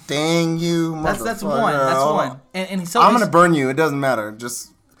 God dang you, motherfucker. That's one. That's one. And so I'm going to burn you. It doesn't matter.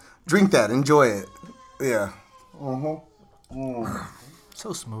 Just drink that. Enjoy it. Yeah.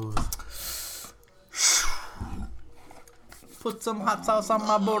 So smooth. Put some hot sauce on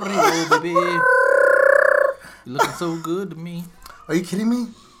my burrito, baby. You're looking so good to me. Are you kidding me?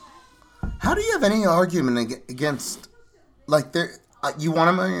 How do you have any argument against, like, you want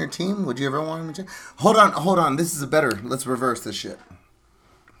him on your team? Would you ever want him on your team? Hold on. This is let's reverse this shit.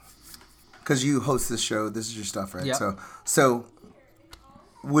 Because you host this show. This is your stuff, right? Yep. So,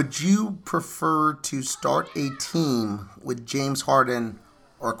 would you prefer to start a team with James Harden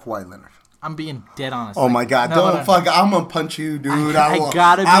or Kawhi Leonard? I'm being dead honest. Oh, my God. No. Fuck. I'm going to punch you, dude. I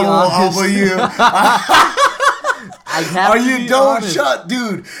gotta be honest. I will you. I have to be honest. Shut,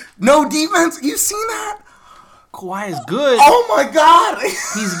 dude. No defense. You seen that? Kawhi is good. Oh my God.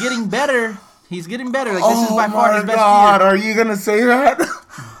 He's getting better. He's getting better. Like this is by far his best God. year. Are you gonna say that?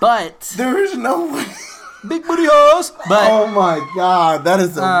 But there is no way. big booty hoes. But oh my God, that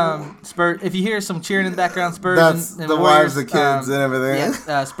is Spurs. If you hear some cheering in the background, Spurs. That's and the Warriors, wives, the kids, and everything.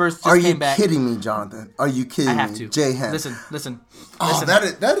 Yeah, Spurs just Are you came back. kidding me, Jonathan? Are you kidding me? I have to. Jay Hen. Listen. Oh,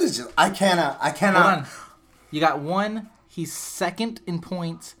 that is just. I cannot. Hold on. You got one. He's second in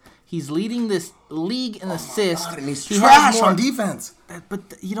points. He's leading this league in assists. God, and he's He trash has more, on defense. But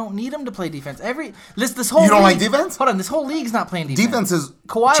you don't need him to play defense. This whole You don't league, like defense? Hold on, this whole league's not playing defense. Defense is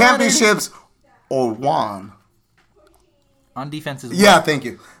Kawhi championships or won. On defense as well. Yeah, thank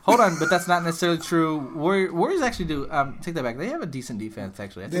you. Hold on, but that's not necessarily true. Warriors actually do. Take that back. They have a decent defense,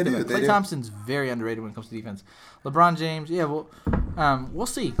 actually. I think They do. Klay Thompson's very underrated when it comes to defense. LeBron James, yeah, well, we'll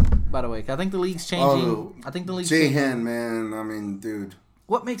see, by the way. I think the league's changing. Oh, I think the league's Jay changing. Hen, man. I mean, dude.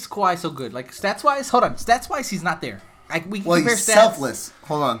 What makes Kawhi so good? Like, stats-wise? Hold on. Stats-wise, he's not there. Like, we can Well, compare he's stats. selfless.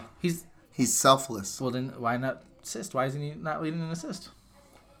 Hold on. He's selfless. Well, then why not assist? Why isn't he not leading an assist?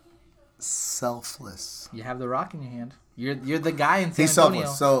 Selfless. You have the rock in your hand. You're the guy in San He's Antonio.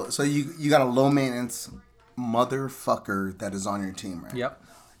 selfless. So you got a low maintenance motherfucker that is on your team, right? Yep.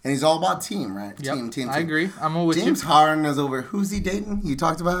 And he's all about team, right? Yep. Team. I agree. I'm with James you. Harden is over. Who's he dating? You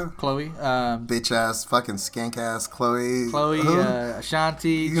talked about Chloe. bitch ass, fucking skank ass Chloe. Chloe, Who? Ashanti,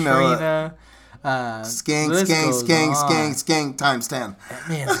 You know, Trina. Skank times 10. That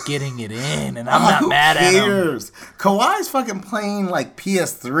man's getting it in, and I'm not mad at him. Kawhi's fucking playing like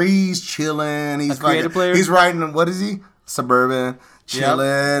PS3s, chilling. He's creative player? He's riding. What is he? Suburban,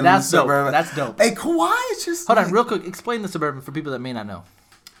 chilling. That's dope. Suburban. That's dope. Hey, Kawhi is just. Hold on, like- real quick. Explain the Suburban for people that may not know.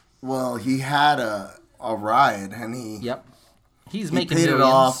 Well, he had a ride, and he. Yep. He's He making paid millions.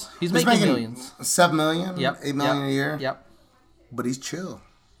 it off. He's making millions. 7 million. Yep. 8 million Yep. a year. Yep. But he's chill.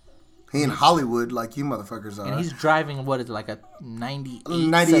 He in Hollywood like you motherfuckers are. And he's driving what is it, like a 98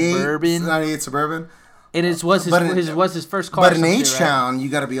 98 Suburban. 98 Suburban. It was his But in- first car. But in some shit, right? H-Town, you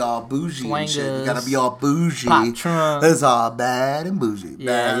got to be all bougie and shit. You got to be all bougie. Pop trunk. It's all bad and bougie. Yeah,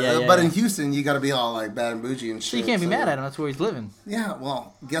 Bad. yeah, But yeah. in Houston, you got to be all like bad and bougie and shit. So you can't be mad at him. That's where he's living. Yeah,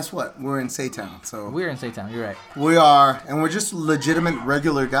 well, guess what? We're in Saytown, so We're in Saytown. You're right. we are, and we're just legitimate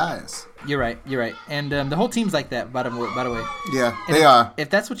regular guys. You're right. And the whole team's like that. By the way. Yeah, And they if, are. If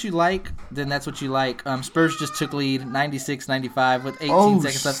that's what you like, then that's what you like. Spurs just took lead 96-95 with 18 Oh,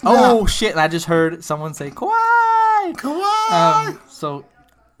 seconds left. snap. Oh, shit. And I just heard someone say, Kawhi! Kawhi! So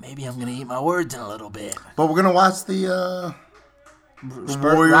maybe I'm going to eat my words in a little bit. But we're gonna watch the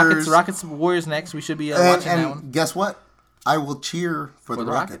Warriors. Rockets Warriors next. We should be watching that one. and guess what? I will cheer for the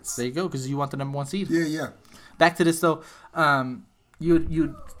Rockets. There you go, because you want the number one seed. Yeah. Back to this, though.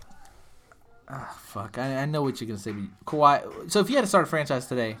 Fuck. I know what you're going to say. But Kawhi. So if you had to start a franchise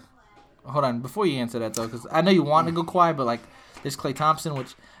today, hold on. Before you answer that, though, because I know you want to go Kawhi, but, like, there's Klay Thompson,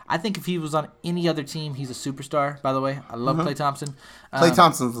 which I think if he was on any other team, he's a superstar, by the way. I love Klay Thompson. Klay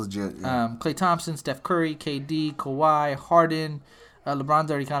Thompson's legit. Yeah. Klay Thompson, Steph Curry, KD, Kawhi, Harden. LeBron's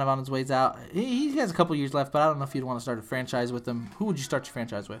already kind of on his ways out. He has a couple years left, but I don't know if you'd want to start a franchise with him. Who would you start your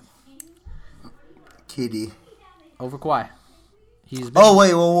franchise with? KD. Over Kawhi. He's been, Oh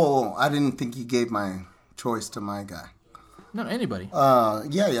wait, whoa! I didn't think you gave my choice to my guy. No, anybody.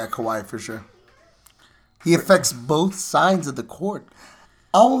 Yeah, Kawhi for sure. He affects both sides of the court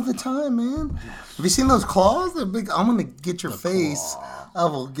all the time, man. Have you seen those claws? They're big. I'm gonna get your face. I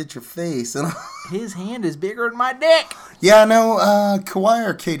will get your face. And His hand is bigger than my dick. yeah, no, Kawhi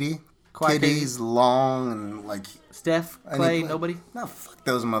or KD. Kawhi, KD's long and like. Steph, Klay, nobody. No, fuck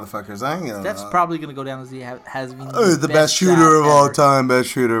those motherfuckers. I ain't gonna. Steph's probably going to go down as he has been the best shooter of all ever. time. Best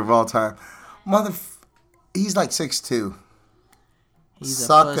shooter of all time. He's like 6'2". He's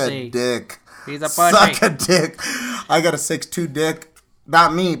Suck a pussy. a dick. He's a pussy. Suck a dick. I got a 6'2" dick.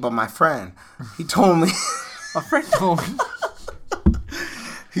 Not me, but my friend. He told me. A friend told me.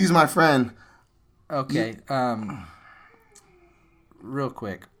 He's my friend. Okay. Real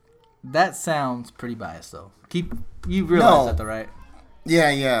quick. That sounds pretty biased, though. You realize that, though, right?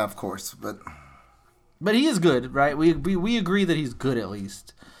 Yeah, of course. But he is good, right? We agree that he's good at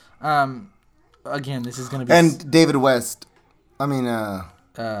least. Again, this is going to be And David West. I mean,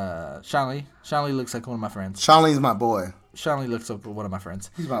 Sean Lee. Sean Lee looks like one of my friends. Sean Lee's my boy. Sean Lee looks like one of my friends.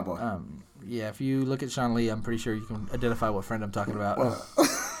 He's my boy. Yeah, if you look at Sean Lee, I'm pretty sure you can identify what friend I'm talking about.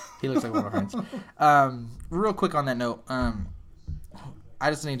 He looks like one of my friends. Real quick on that note, I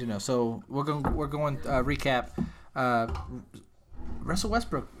just need to know. So we're going recap. Russell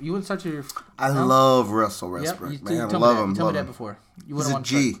Westbrook. You wouldn't start your. I love Russell Westbrook, Yep, man. you Love him. You told Love me that him. before. You He's wouldn't a want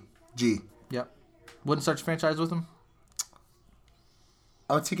to G. Yep. Wouldn't start your franchise with him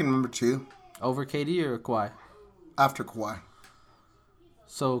I would take him number 2 over KD or Kawhi. after Kawhi.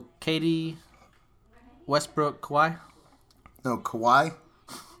 So KD, Westbrook, Kawhi. No, Kawhi.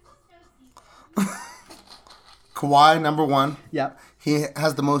 Kawhi, number 1. Yep. He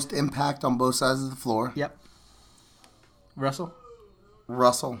has the most impact on both sides of the floor. Yep. Russell,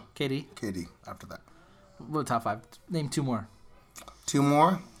 Russell, KD. KD after that. What top 5? Name 2 more. 2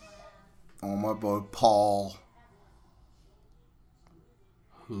 more. Oh, my boy, Paul.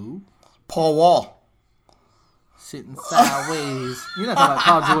 Who? Paul Wall. Sitting sideways. You're not talking about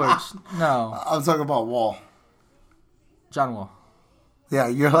Paul George. No. I'm talking about Wall. John Wall. Yeah,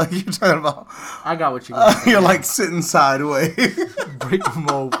 you're talking about. I got what you got. You're like sitting sideways. Break them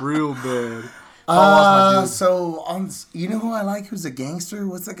off real bad. Paul Wall's my dude. So you know who I like? Who's a gangster?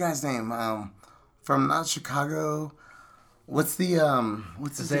 What's that guy's name? From not Chicago. What's his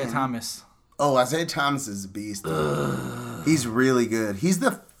Isaiah name? Thomas. Oh, Isaiah Thomas is a beast. He's really good. He's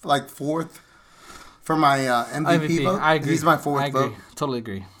the fourth for my MVP vote. I agree. He's my fourth I agree. vote. Totally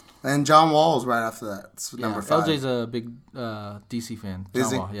agree. And John Wall's right after that. It's number 5. LJ's a big DC fan. John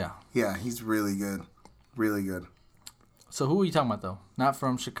Is he? Wall, yeah. Yeah, he's really good. Really good. So who are you talking about, though? Not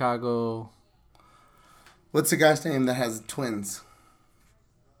from Chicago. What's the guy's name that has twins?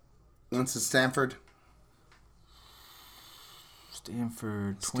 Went to Stanford.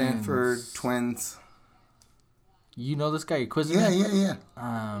 Stanford twins. You know this guy? You're quizzing Yeah, me? yeah.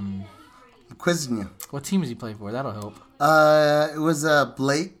 I'm quizzing you. What team does he play for? That'll help. It was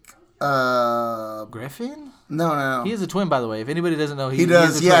Blake. Griffin? No. He is a twin, by the way. If anybody doesn't know, he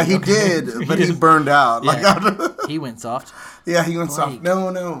does. Yeah, he did, but he burned out. Yeah. Like He went soft. Yeah, he went soft. Blake.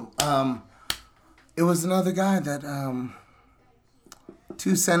 No. It was another guy that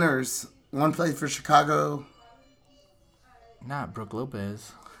 2 centers. One played for Chicago. Not Brooke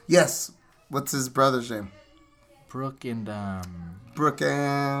Lopez. Yes. What's his brother's name? Brooke and Brooke and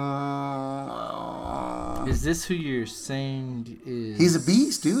Is this who you're saying is? He's a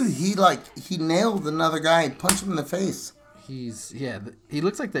beast, dude. He nailed another guy and punched him in the face. He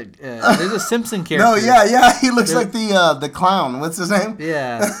looks like the there's a Simpson character. No, yeah. He looks like the clown. What's his name?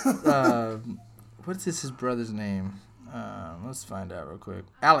 Yeah. What's his brother's name? Let's find out real quick.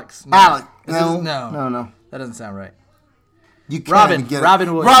 Alex. No. Alex. No. That doesn't sound right. You can't Robin. get it.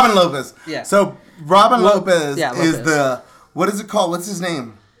 Robin Williams. Robin Lopez. Yeah. So Robin Lopez Lopez. is the, what is it called? What's his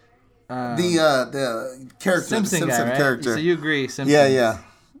name? The character, Simpson the guy, right? character. So you agree? Simpson. Yeah.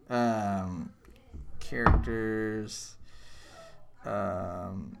 Characters.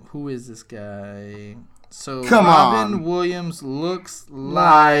 Who is this guy? So Come Robin on. Williams looks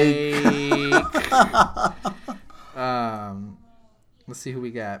like. Let's see who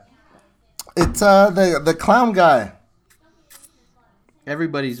we got. It's the clown guy.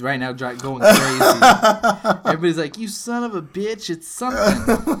 Everybody's right now going crazy. Everybody's like, "You son of a bitch! It's something."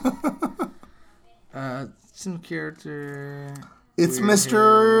 Some character. It's weird Mr.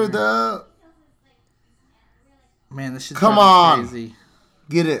 hair. the. Man, this shit's Come driving me on. crazy.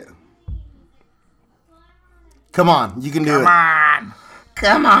 Get it. Come on, you can do it. on.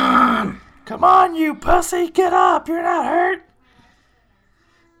 Come on. Come on, you pussy! Get up! You're not hurt.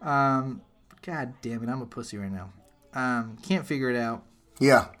 God damn it! I'm a pussy right now. Can't figure it out.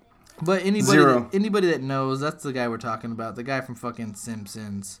 Yeah. But anybody that knows, that's the guy we're talking about. The guy from fucking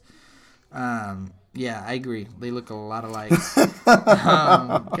Simpsons. Yeah, I agree. They look a lot alike.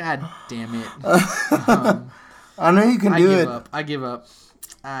 God damn it. I know you can do it. I give up.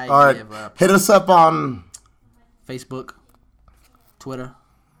 All give up. Hit us up on Facebook, Twitter,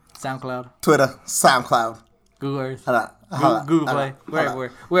 SoundCloud, SoundCloud. Google Earth, Holla. Google Play,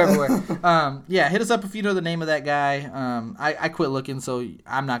 wherever. Yeah, hit us up if you know the name of that guy. I quit looking, so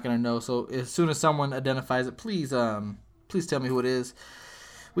I'm not gonna know. So as soon as someone identifies it, please tell me who it is.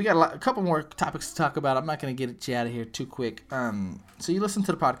 We got a couple more topics to talk about. I'm not gonna get you out of here too quick. So you listen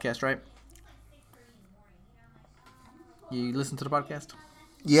to the podcast, right? You listen to the podcast?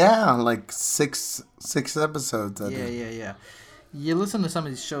 Yeah, like six episodes. Yeah. You listen to some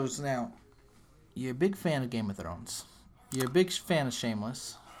of these shows now. You're a big fan of Game of Thrones. You're a big fan of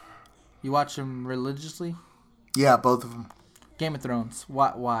Shameless. You watch them religiously? Yeah, both of them. Game of Thrones.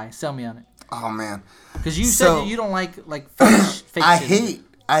 Why? Sell me on it. Oh man, Because you said that you don't like fake shit.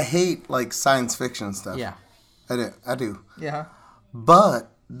 I hate like science fiction stuff. Yeah. I do. Yeah.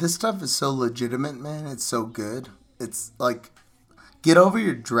 But this stuff is so legitimate, man. It's so good. It's like, get over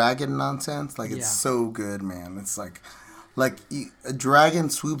your dragon nonsense. Like, it's so good, man. It's like a dragon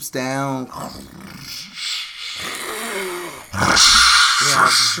swoops down. Yeah,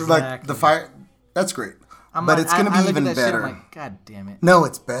 exactly. Like the fire. That's great. But it's going to be even better. I'm like, God damn it. No,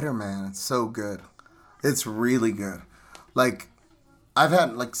 it's better, man. It's so good. It's really good. Like, I've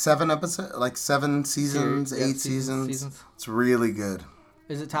had like 7 episodes, like 7 seasons, 8 seasons. It's really good.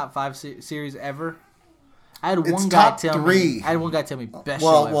 Is it top 5 series ever? I had one It's guy top tell 3. me. I had one guy tell me best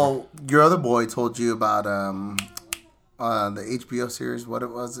show ever. Well, your other boy told you about the HBO series. What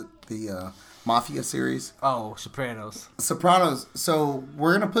was it? The Mafia series. Oh, Sopranos. Sopranos. So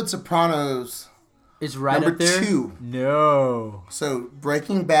we're gonna put Sopranos. It's right number up there. 2. No. So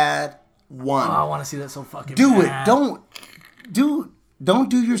Breaking Bad 1. Oh, I want to see that so fucking Do bad. it. Don't. don't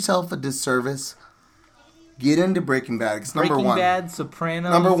do yourself a disservice. Get into Breaking Bad. It's number one. Breaking Bad,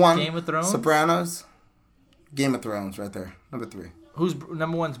 Sopranos, Number one. Game of Thrones. Sopranos. Game of Thrones, right there. Number 3. Who's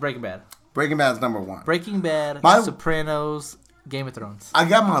number one's Breaking Bad? Breaking Bad's number 1. Breaking Bad, Sopranos, Game of Thrones. I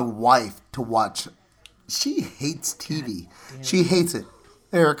got my wife to watch. She hates TV. She hates it.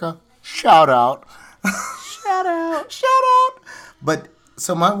 Erica, shout out. Shout out. Shout out. But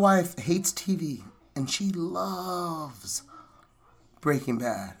so my wife hates TV and she loves Breaking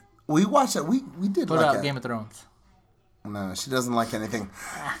Bad. We watched it. We did What like about it. Game of Thrones? No, she doesn't like anything.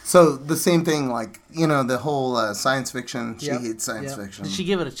 So the same thing, like, the whole science fiction. She hates science fiction. Did she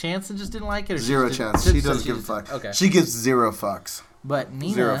give it a chance and just didn't like it? Or Zero chance. She doesn't give a fuck. Okay. She gives 0 fucks. But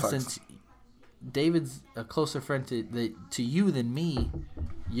Nina, 0 fucks. since David's a closer friend to you than me,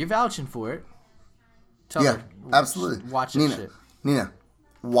 you're vouching for it. Tell her, absolutely. Watch this shit. Nina,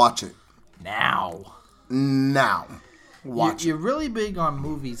 watch it. Now. Watch You're really big on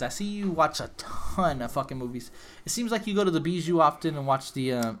movies. I see you watch a ton of fucking movies. It seems like you go to the Bijou often and watch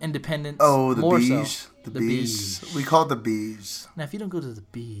the Independence. Oh, the more Beige. So. The Beige. We call it the Beige. Now, if you don't go to the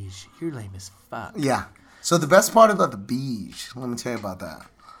Beige, you're lame as fuck. Yeah. So the best part about the Beige, let me tell you about that.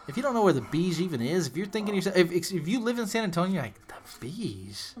 If you don't know where the Beige even is, if you're thinking to yourself, if you live in San Antonio, you're like, the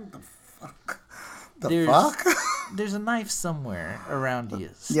Beige? What the fuck? There's a knife somewhere around you.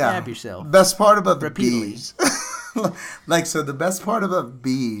 Stab yourself. Best part about the repeatedly. Beige. So the best part about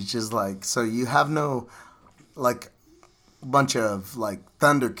Beige is so you have no bunch of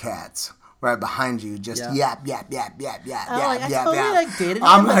Thundercats right behind you, just yap. I totally dated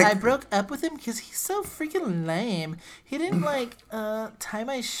him, but I broke up with him because he's so freaking lame. He didn't tie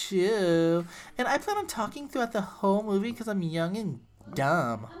my shoe, and I plan on talking throughout the whole movie because I'm young and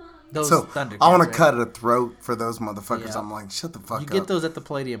dumb. Those Thundercats, I want to cut a throat for those motherfuckers. Yeah. I'm like, shut the fuck up. You get those at the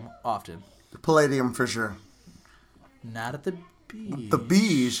Palladium often. Palladium for sure. Not at the Beige. The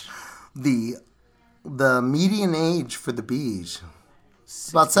Beige, the median age for the Beige,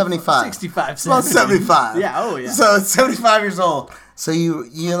 about 75. 65. It's about 75. Yeah. Oh yeah. So it's 75 years old. So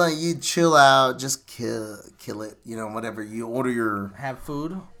you chill out, just kill it. Whatever you order your have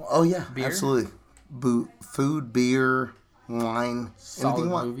food. Oh yeah, beer? Absolutely. Food, beer, wine, solid anything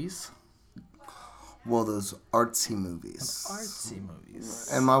you want. Movies. Well, those artsy movies. Artsy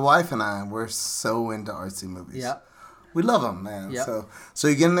movies. And my wife and I, we're so into artsy movies. Yep. We love them, man. Yep. So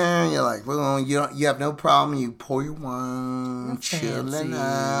you get in there and you're like, well, you have no problem. You pour your wine, chilling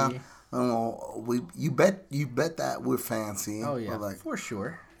out. You bet that we're fancy. Oh yeah, we're for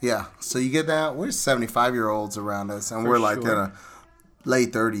sure. Yeah. So you get that. We're 75-year-olds around us, and we're in our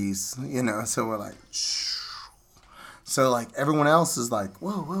late 30s. So we're like. So everyone else is like,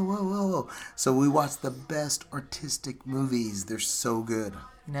 whoa. So we watch the best artistic movies. They're so good.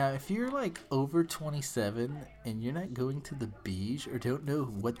 Now, if you're over 27 and you're not going to the Beige or don't know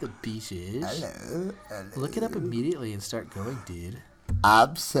what the Beige is, Hello. Look it up immediately and start going, dude.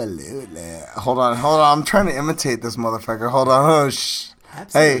 Absolutely. Hold on. I'm trying to imitate this motherfucker. Hold on. Oh, shh.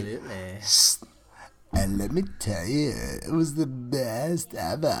 Absolutely. Hey. And let me tell you, it was the best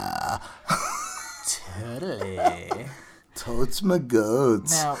ever. Totally. Totes my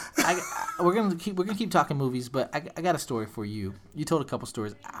goats. Now, we're gonna keep talking movies, but I got a story for you. You told a couple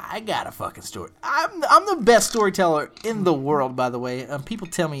stories. I got a fucking story. I'm the best storyteller in the world, by the way. People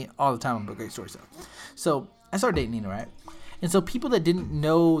tell me all the time I'm a great storyteller. So I started dating Nina, right? And so people that didn't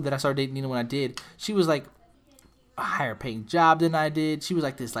know that I started dating Nina when I did, she was a higher paying job than I did. She was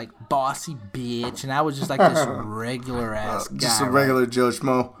this bossy bitch, and I was just this regular ass guy. Just a regular Joe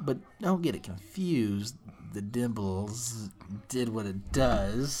Schmo. But don't get it confused. The Dimples did what it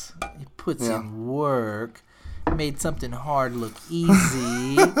does. It puts in work, made something hard look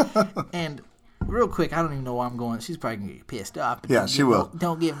easy. And real quick, I don't even know where I'm going. She's probably going to get pissed off. But she will.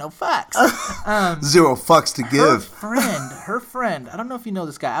 Don't give no fucks. 0 fucks to give. Her friend, I don't know if you know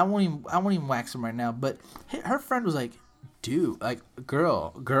this guy. I won't even wax him right now. But her friend was like, dude,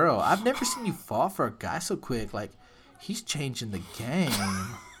 girl, I've never seen you fall for a guy so quick. He's changing the game.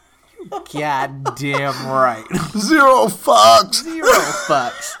 God damn right. 0 fucks. 0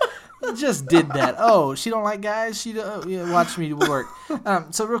 fucks. Just did that. Oh, she don't like guys? Watch me work.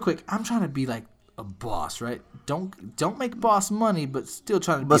 So real quick, I'm trying to be a boss, right? Don't make boss money, but still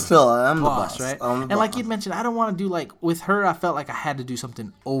trying to be I'm the boss, right? And like you'd mentioned, I don't want to do with her. I felt like I had to do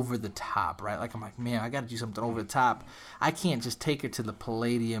something over the top, right? I'm like, man, I got to do something over the top. I can't just take her to the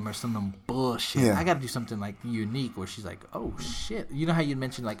Palladium or some bullshit. Yeah. I got to do something unique where she's like, oh shit. You know how you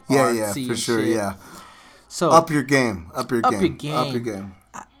mentioned artsy for sure, shit? yeah. So up your game. Up your game.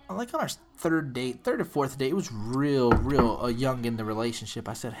 On our third or fourth date, it was real young in the relationship.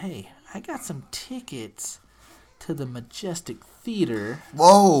 I said, hey, I got some tickets to the Majestic Theater.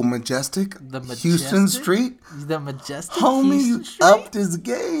 Whoa, Majestic? The Majestic? Houston Street? The Majestic Homie, Houston you Street? upped his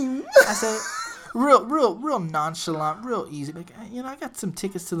game. I said, real nonchalant, real easy. Like, I got some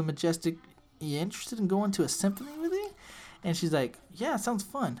tickets to the Majestic. You interested in going to a symphony with me? And she's like, yeah, sounds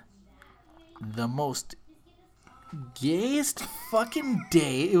fun. The most gayest fucking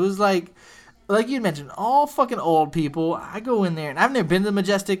day. It was like you mentioned, all fucking old people. I go in there, and I've never been to the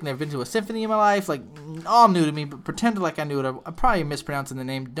Majestic, never been to a symphony in my life. Like, all new to me, but pretended like I knew it. I'm probably mispronouncing the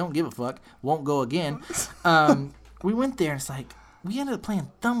name. Don't give a fuck. Won't go again. We went there, and it's like, we ended up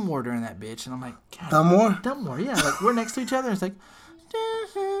playing Thumb War during that bitch, and I'm like, God, Thumb War? Thumb War, yeah. Like, we're next to each other, and it's like,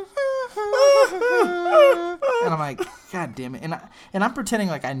 and I'm like, God damn it. And I'm pretending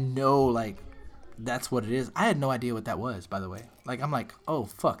like I know, like, that's what it is. I had no idea what that was, by the way. Like, I'm like, oh,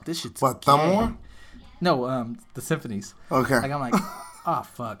 fuck, this shit's What, gay. Thumb War? No, the symphonies. Okay. Like, I'm like, oh,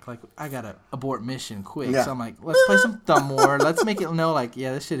 fuck. Like, I gotta abort mission quick. Yeah. So I'm like, let's play some Thumb War. Let's make it know, like,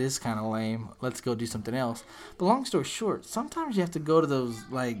 yeah, this shit is kind of lame. Let's go do something else. But long story short, sometimes you have to go to those,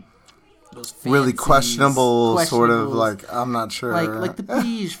 like, those fancy, Really questionable, sort of, like, I'm not sure. Like the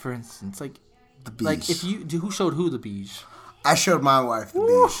Beige, for instance. Like, The Beige. like, if you, who showed who the Beige? I showed my wife the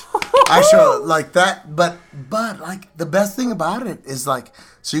Beige. I showed, like, that, but, like, the best thing about it is, like,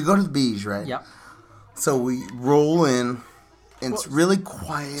 so you go to the Beige, right? Yep. So we roll in, and it's really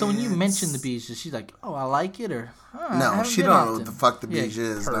quiet. So when you mention the Beige, is she like, oh, I like it, or I No, haven't she been don't know often. what the fuck the Beige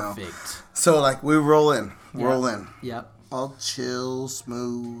is now. Perfect. So, like, we roll in. Yep. Yep. All chill,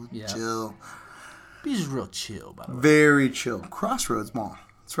 smooth, Yep. chill. Beige is real chill, by the way. Very chill. Crossroads Mall.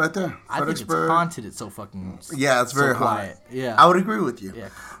 It's right there. I think it's Fredericksburg. haunted. It's so fucking Yeah, it's very so quiet. haunted. Yeah. I would agree with you. Yeah.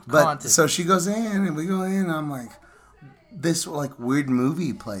 But Haunted. so she goes in and we go in and I'm like, this like weird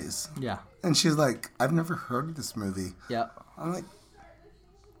movie plays. Yeah. And she's like, I've never heard of this movie. Yep. I'm like,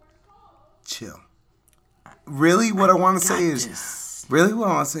 chill. Really? What I want to say is, This. really what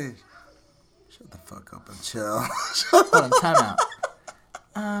I want to say is, shut the fuck up and chill. Hold on, time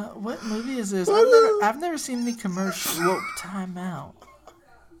out. What movie is this? I've never seen the commercial. Whoa, time out.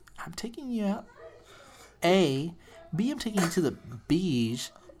 I'm taking you out. A. B, I'm taking you to the Beige.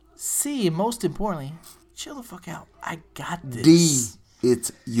 C, most importantly, chill the fuck out. I got this. D,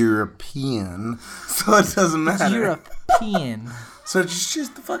 it's European, so it doesn't matter. It's European. So just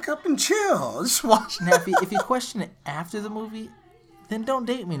shut the fuck up and chill. Just watch. Now, if you question it after the movie, then don't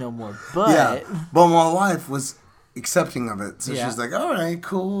date me no more. But Yeah, but my wife was accepting of it, so Yeah. she's like, "All right,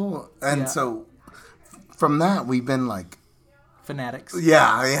 cool." And Yeah. so from that, we've been like, fanatics.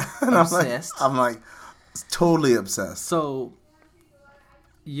 yeah, and Obsessed. I'm like, totally obsessed. So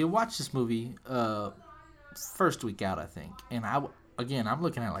you watch this movie first week out, I think, and I'm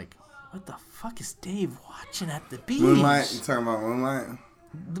looking at like, what the fuck is Dave watching at the beach? Moonlight, you talking about Moonlight?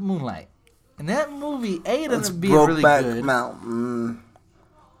 The Moonlight. And that movie, A, It's doesn't be really Brokeback good. Mountain,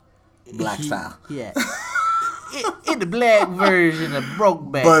 black style. Yeah. in the black version of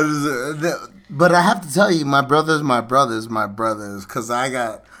Brokeback. But I have to tell you, my brothers, because I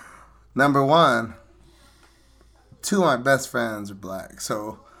got, number one, two of my best friends are black,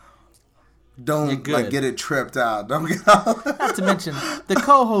 so don't like get it tripped out. Don't get out. Not to mention the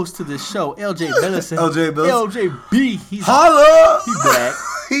co-host to this show, LJ Billison. LJ Billison. LJB. He's Holla! He black.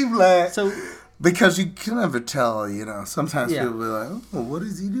 He black. So because you can never tell, sometimes Yeah. people be like, oh, what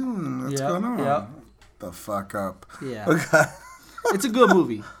is he doing? What's Yeah, going on? yeah. The fuck up. Yeah. Okay. it's a good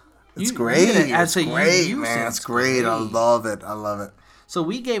movie. It's great. I'd say It's great, you man. said It's great. I love it. So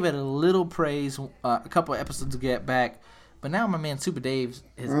we gave it a little praise a couple of episodes to get back, but now my man Super Dave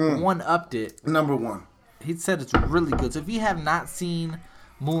has one-upped it. Number one. He said it's really good. So if you have not seen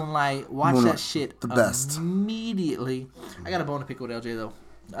Moonlight, watch Moonlight, that shit the best. immediately. I got a bone to pick with LJ though.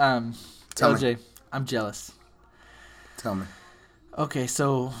 Tell LJ, I'm jealous. Tell me. Okay,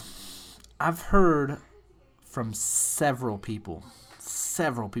 so I've heard from several people,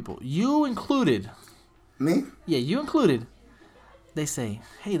 you included. Me? Yeah, you included. They say,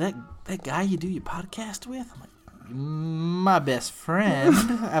 hey, that guy you do your podcast with? I'm like, my best friend.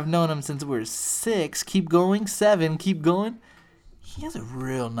 I've known him since we were 6. Keep going. 7. Keep going. He has a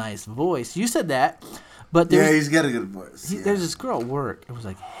real nice voice. You said that. But He's got a good voice. there's this girl at work. It was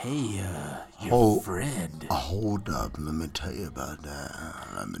like, hey, your friend Hold up. Let me tell you about that.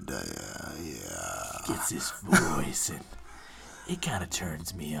 Let me tell you. Yeah. gets this voice and it kind of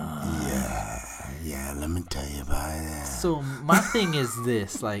turns me on. Yeah, let me tell you about that. So my thing is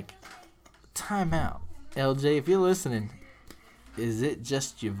this, like, time out. LJ, if you're listening, is it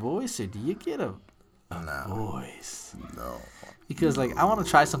just your voice or do you get a voice? No. Because, like, I want to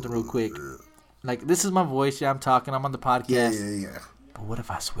try something real quick. Like, this is my voice. Yeah, I'm talking. I'm on the podcast. Yeah. But But what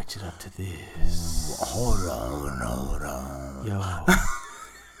if I switch it up to this? Hold on. Yo,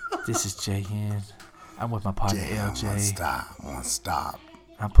 this is J-Hen. I'm with my partner LJ. Stop.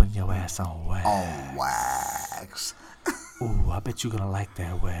 I'm putting your ass on wax. On wax. Ooh, I bet you're gonna like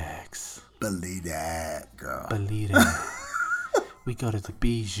that wax. Believe that, girl. Believe that. We go to the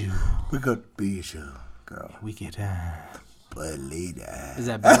Bijou. We got Bijou, girl. We get down. Believe that. Is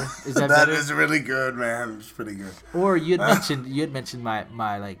that better? Is that better? That is really good, man. It's pretty good. Or you had mentioned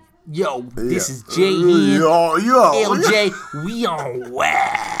my like, yo, this is J-Hen. Yo. LJ, we on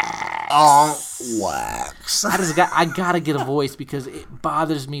wax. On wax. I gotta get a voice because it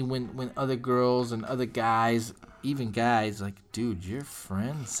bothers me when other girls and other guys, even guys, like, dude, your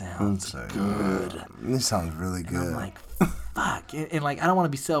friend sounds good. This sounds really good. And I'm like, fuck. And like, I don't want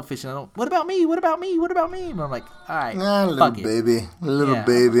to be selfish. And I don't, what about me? And I'm like, all right, nah, fuck little baby. Little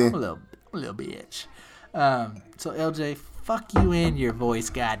baby. I'm a little bitch. So LJ, fuck you and your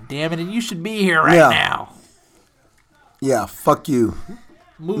voice, god damn it. And you should be here right now. Yeah, fuck you.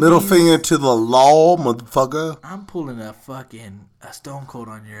 Movies. Middle finger to the law, motherfucker. I'm pulling a Stone Cold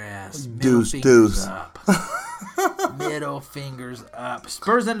on your ass. Deuce. Up. Middle fingers up.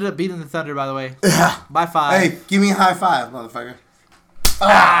 Spurs ended up beating the Thunder, by the way. Yeah. By 5. Hey, give me a high five, motherfucker.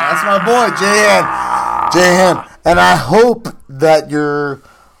 That's my boy, J-Hen. And I hope that your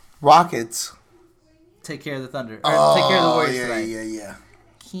Rockets take care of the Thunder. Or take care of the Warriors tonight. Yeah.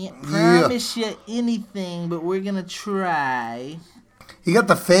 Can't promise you anything, but we're going to try. He got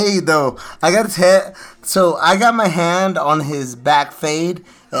the fade, though. So I got my hand on his back fade,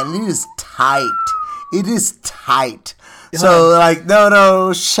 and it is tight. So, like,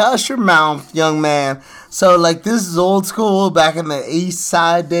 no, shush your mouth, young man. So, like, this is old school back in the East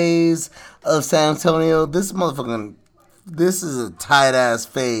Side days of San Antonio. This is a tight-ass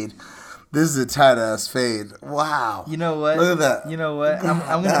fade. Wow. You know what? Look at that. You know what?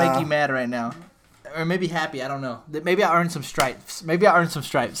 I'm going to make you mad right now. Or maybe happy. I don't know. Maybe I earned some stripes. Are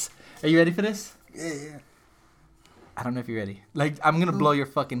you ready for this? Yeah. I don't know if you're ready. Like, I'm going to blow your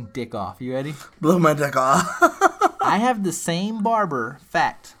fucking dick off. You ready? Blow my dick off. I have the same barber,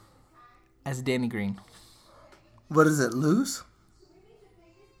 fact, as Danny Green. What is it, loose?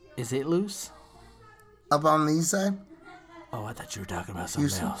 Is it loose? Up on the east side? Oh, I thought you were talking about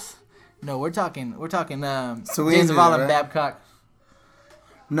something else. No, we're talking so Days of All and right? Babcock.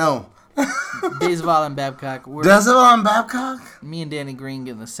 No. Days of All and Babcock. Days of All and Babcock? Me and Danny Green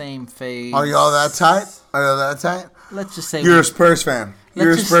getting the same fade. Are y'all that tight? Let's just say you're a Spurs fan.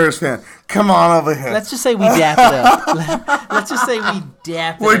 Come on over here. Let's just say we dap it up. Let's just say we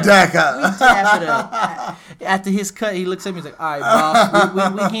dap it up. We dap it up. After his cut, he looks at me and he's like, all right,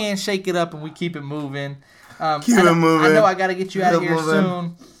 boss, we handshake it up and we keep it moving. Keep it moving. I know I got to get you out of here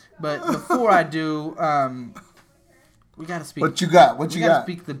soon. But before I do, we got to speak. What you got?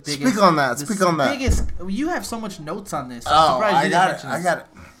 Speak the biggest. Speak on that. Biggest. You have so much notes on this. I got it.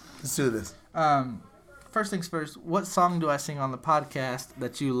 Let's do this. First things first, what song do I sing on the podcast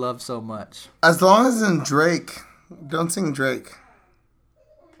that you love so much? As long as in Drake. Don't sing Drake.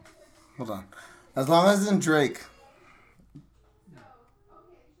 Hold on. As long as in Drake.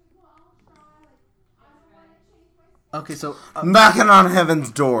 Okay, so... knocking on heaven's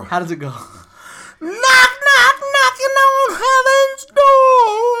door. How does it go? Knock, knocking on heaven's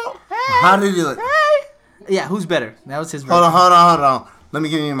door. Hey, how did you do it? Hey. Yeah, who's better? That was his version. Hold on. Let me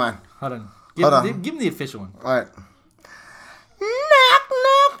give you mine. Hold on. Give him the official one. All right. Knocking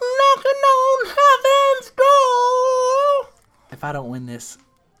on heaven's door. If I don't win this,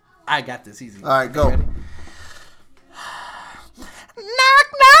 I got this easy. All right, go. Ready?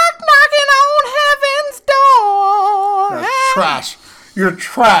 Knocking on heaven's door. That's trash. You're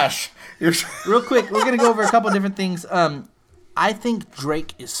trash. Real quick, we're gonna go over a couple different things. I think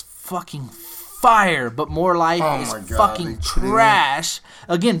Drake is fucking fire, but More Life is fucking trash.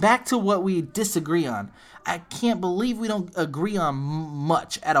 Again, back to what we disagree on. I can't believe we don't agree on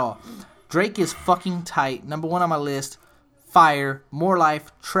much at all. Drake is fucking tight. Number 1 on my list. Fire. More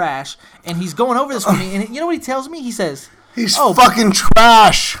Life. Trash. And he's going over this for me. And you know what he tells me? He says, he's fucking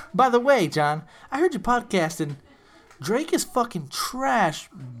trash. By the way, John, I heard your podcast and Drake is fucking trash.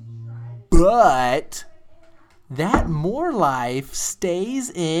 But that More Life stays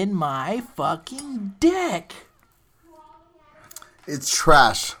in my fucking dick. It's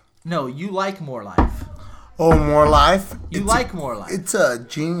trash. No, you like More Life. Oh, More Life? You like More Life. It's a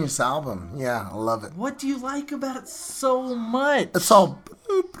genius album. Yeah, I love it. What do you like about it so much? It's all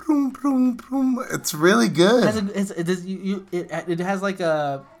boom, boom, boom. It's really good. It has like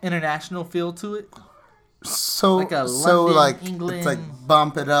a international feel to it. so Like a so London, like England. it's like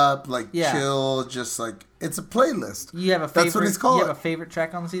bump it up, like Yeah. chill, just like it's a playlist. You have a favorite? That's what it's called. You have a favorite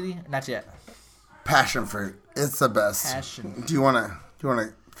track on the CD? Not yet. Passion fruit. It's the best. Passion. Do you wanna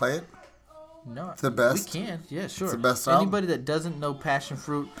play it? No, It's the best? We can, yeah, sure. the best album? Anybody that doesn't know Passion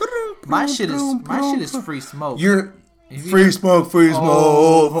Fruit, my shit is Free Smoke. You're If you- free smoke, free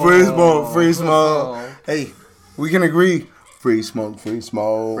smoke, free smoke, free oh. smoke. Hey, we can agree. Free smoke, free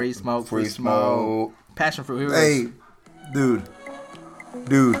smoke, Free Smoke, free smoke. Passion Fruit. Here it Hey, is.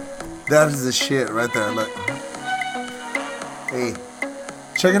 dude, that is the shit right there. Look, hey,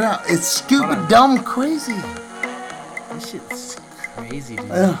 check it out. It's stupid, dumb, crazy. This shit's crazy, dude.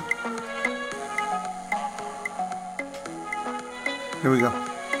 Yeah. Here we go.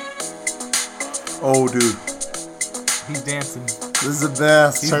 Oh, dude, He's dancing. this is the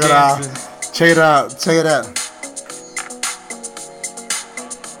best. He's Check it out. dancing. Check it out. Check it out.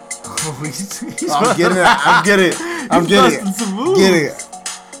 Oh, he's I'm getting it. I'm getting it. I'm getting busting some moves. it. Getting it.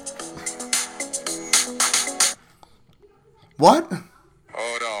 What?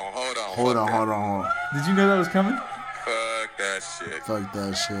 Hold on. Did you know that was coming? Fuck that shit. Fuck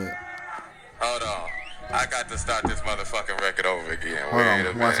that shit. Hold on. I got to start this motherfucking record over again. Hold Wait on.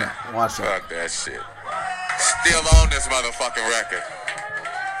 a Watch minute. it. Watch it. Fuck that shit. Still on this motherfucking record.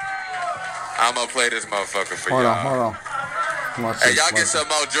 I'm gonna play this motherfucker for Hold y'all. on. Watch Hey, this. y'all watch get some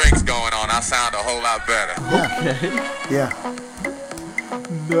more drinks going on. I sound a whole lot better. Okay. it. Yeah.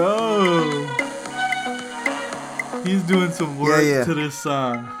 No. He's doing some work Yeah. to this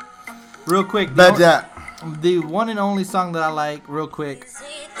song. Real quick. Bet that. The one and only song that I like, real quick.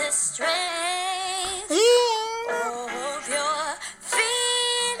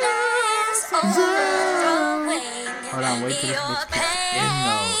 Hold on, wait till this bitch kicks in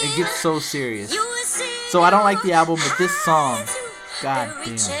though. It gets so serious. So I don't like the album, but this song, god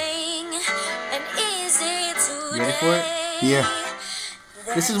damn. You ready for it? Yeah.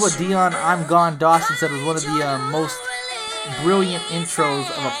 This is what Dion I'm Gone Dawson said was one of the most brilliant intros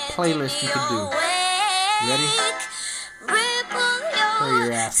of a playlist you could do. You ready? Hurry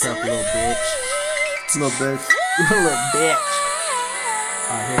your ass up, little bitch. Little bitch. Little bitch.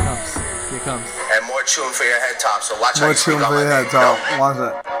 Alright, here it comes. Here it comes. And more tune for your head top, so watch how More you speak tune on for my your name. head top. Watch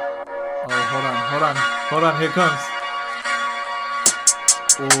it. Oh, hold on, here it comes.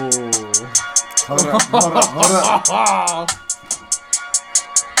 Oh. Hold up.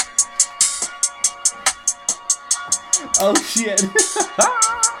 Oh shit.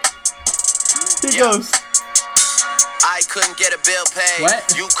 Here goes. I couldn't get a bill paid. What?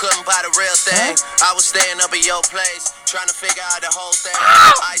 You couldn't buy the real thing. I was staying up at your place, trying to figure out the whole thing.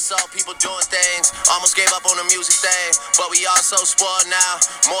 I saw people doing things, almost gave up on the music thing. But we all so spoiled now.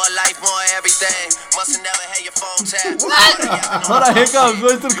 More life, more everything. Must have never had your phone tapped. Hold on, here it comes.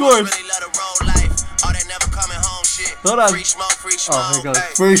 Wait to the chorus. Really love the road life. All that never coming home shit. Hold on. Free smoke, free Oh, smoke. here it goes.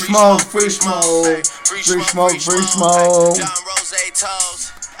 Hey, Free smoke, free smoke. Hey, Free smoke, free smoke. Hey, John Rose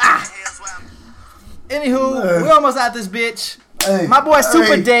toes. Anywho, we almost out this bitch. Hey, My boy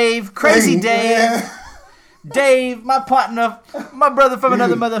Super hey, Dave, Crazy hey, Dave, yeah. Dave, my partner, my brother from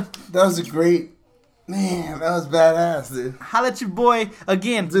another mother. That was a great. Man, that was badass, dude. Holla at your boy.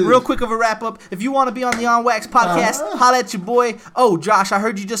 Again, Dude. real quick of a wrap up. If you want to be on the On Wax podcast, holla at your boy. Oh, Josh, I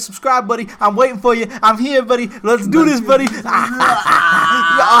heard you just subscribed, buddy. I'm waiting for you. I'm here, buddy. Let's do this, buddy.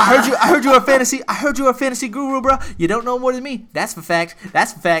 I heard you a fantasy. I heard you a fantasy guru, bro. You don't know more than me. That's for fact.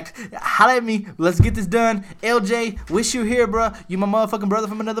 That's for fact. Holla at me. Let's get this done. LJ, wish you here, bro. You my motherfucking brother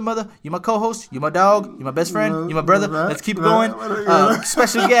from another mother. You my co-host. You my dog. You my best friend. You my brother. Let's keep it going.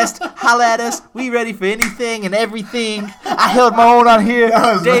 Special guest, holla at us. We ready for anything and everything. I held my own on here.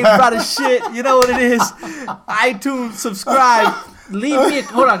 Dave brought his shit. You know what it is. iTunes, subscribe. Leave me a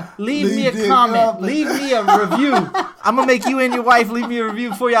comment. Leave me a review. I'm gonna make you and your wife leave me a review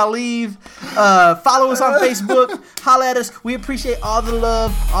before y'all leave. Follow us on Facebook. Holla at us. We appreciate all the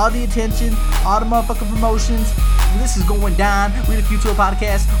love, all the attention, all the motherfucking promotions. This is going down. We the Future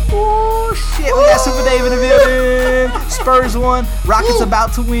Podcast. Oh shit, we got Super Dave in the building. Spurs won. Rockets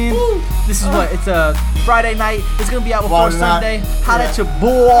about to win. This is what? It's a Friday night. It's gonna be out before Friday night. Sunday. Holla at your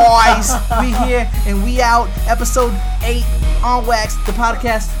boys. We here and we out. Episode 8 on Wax, the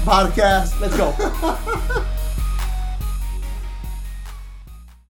podcast. Podcast. Let's go.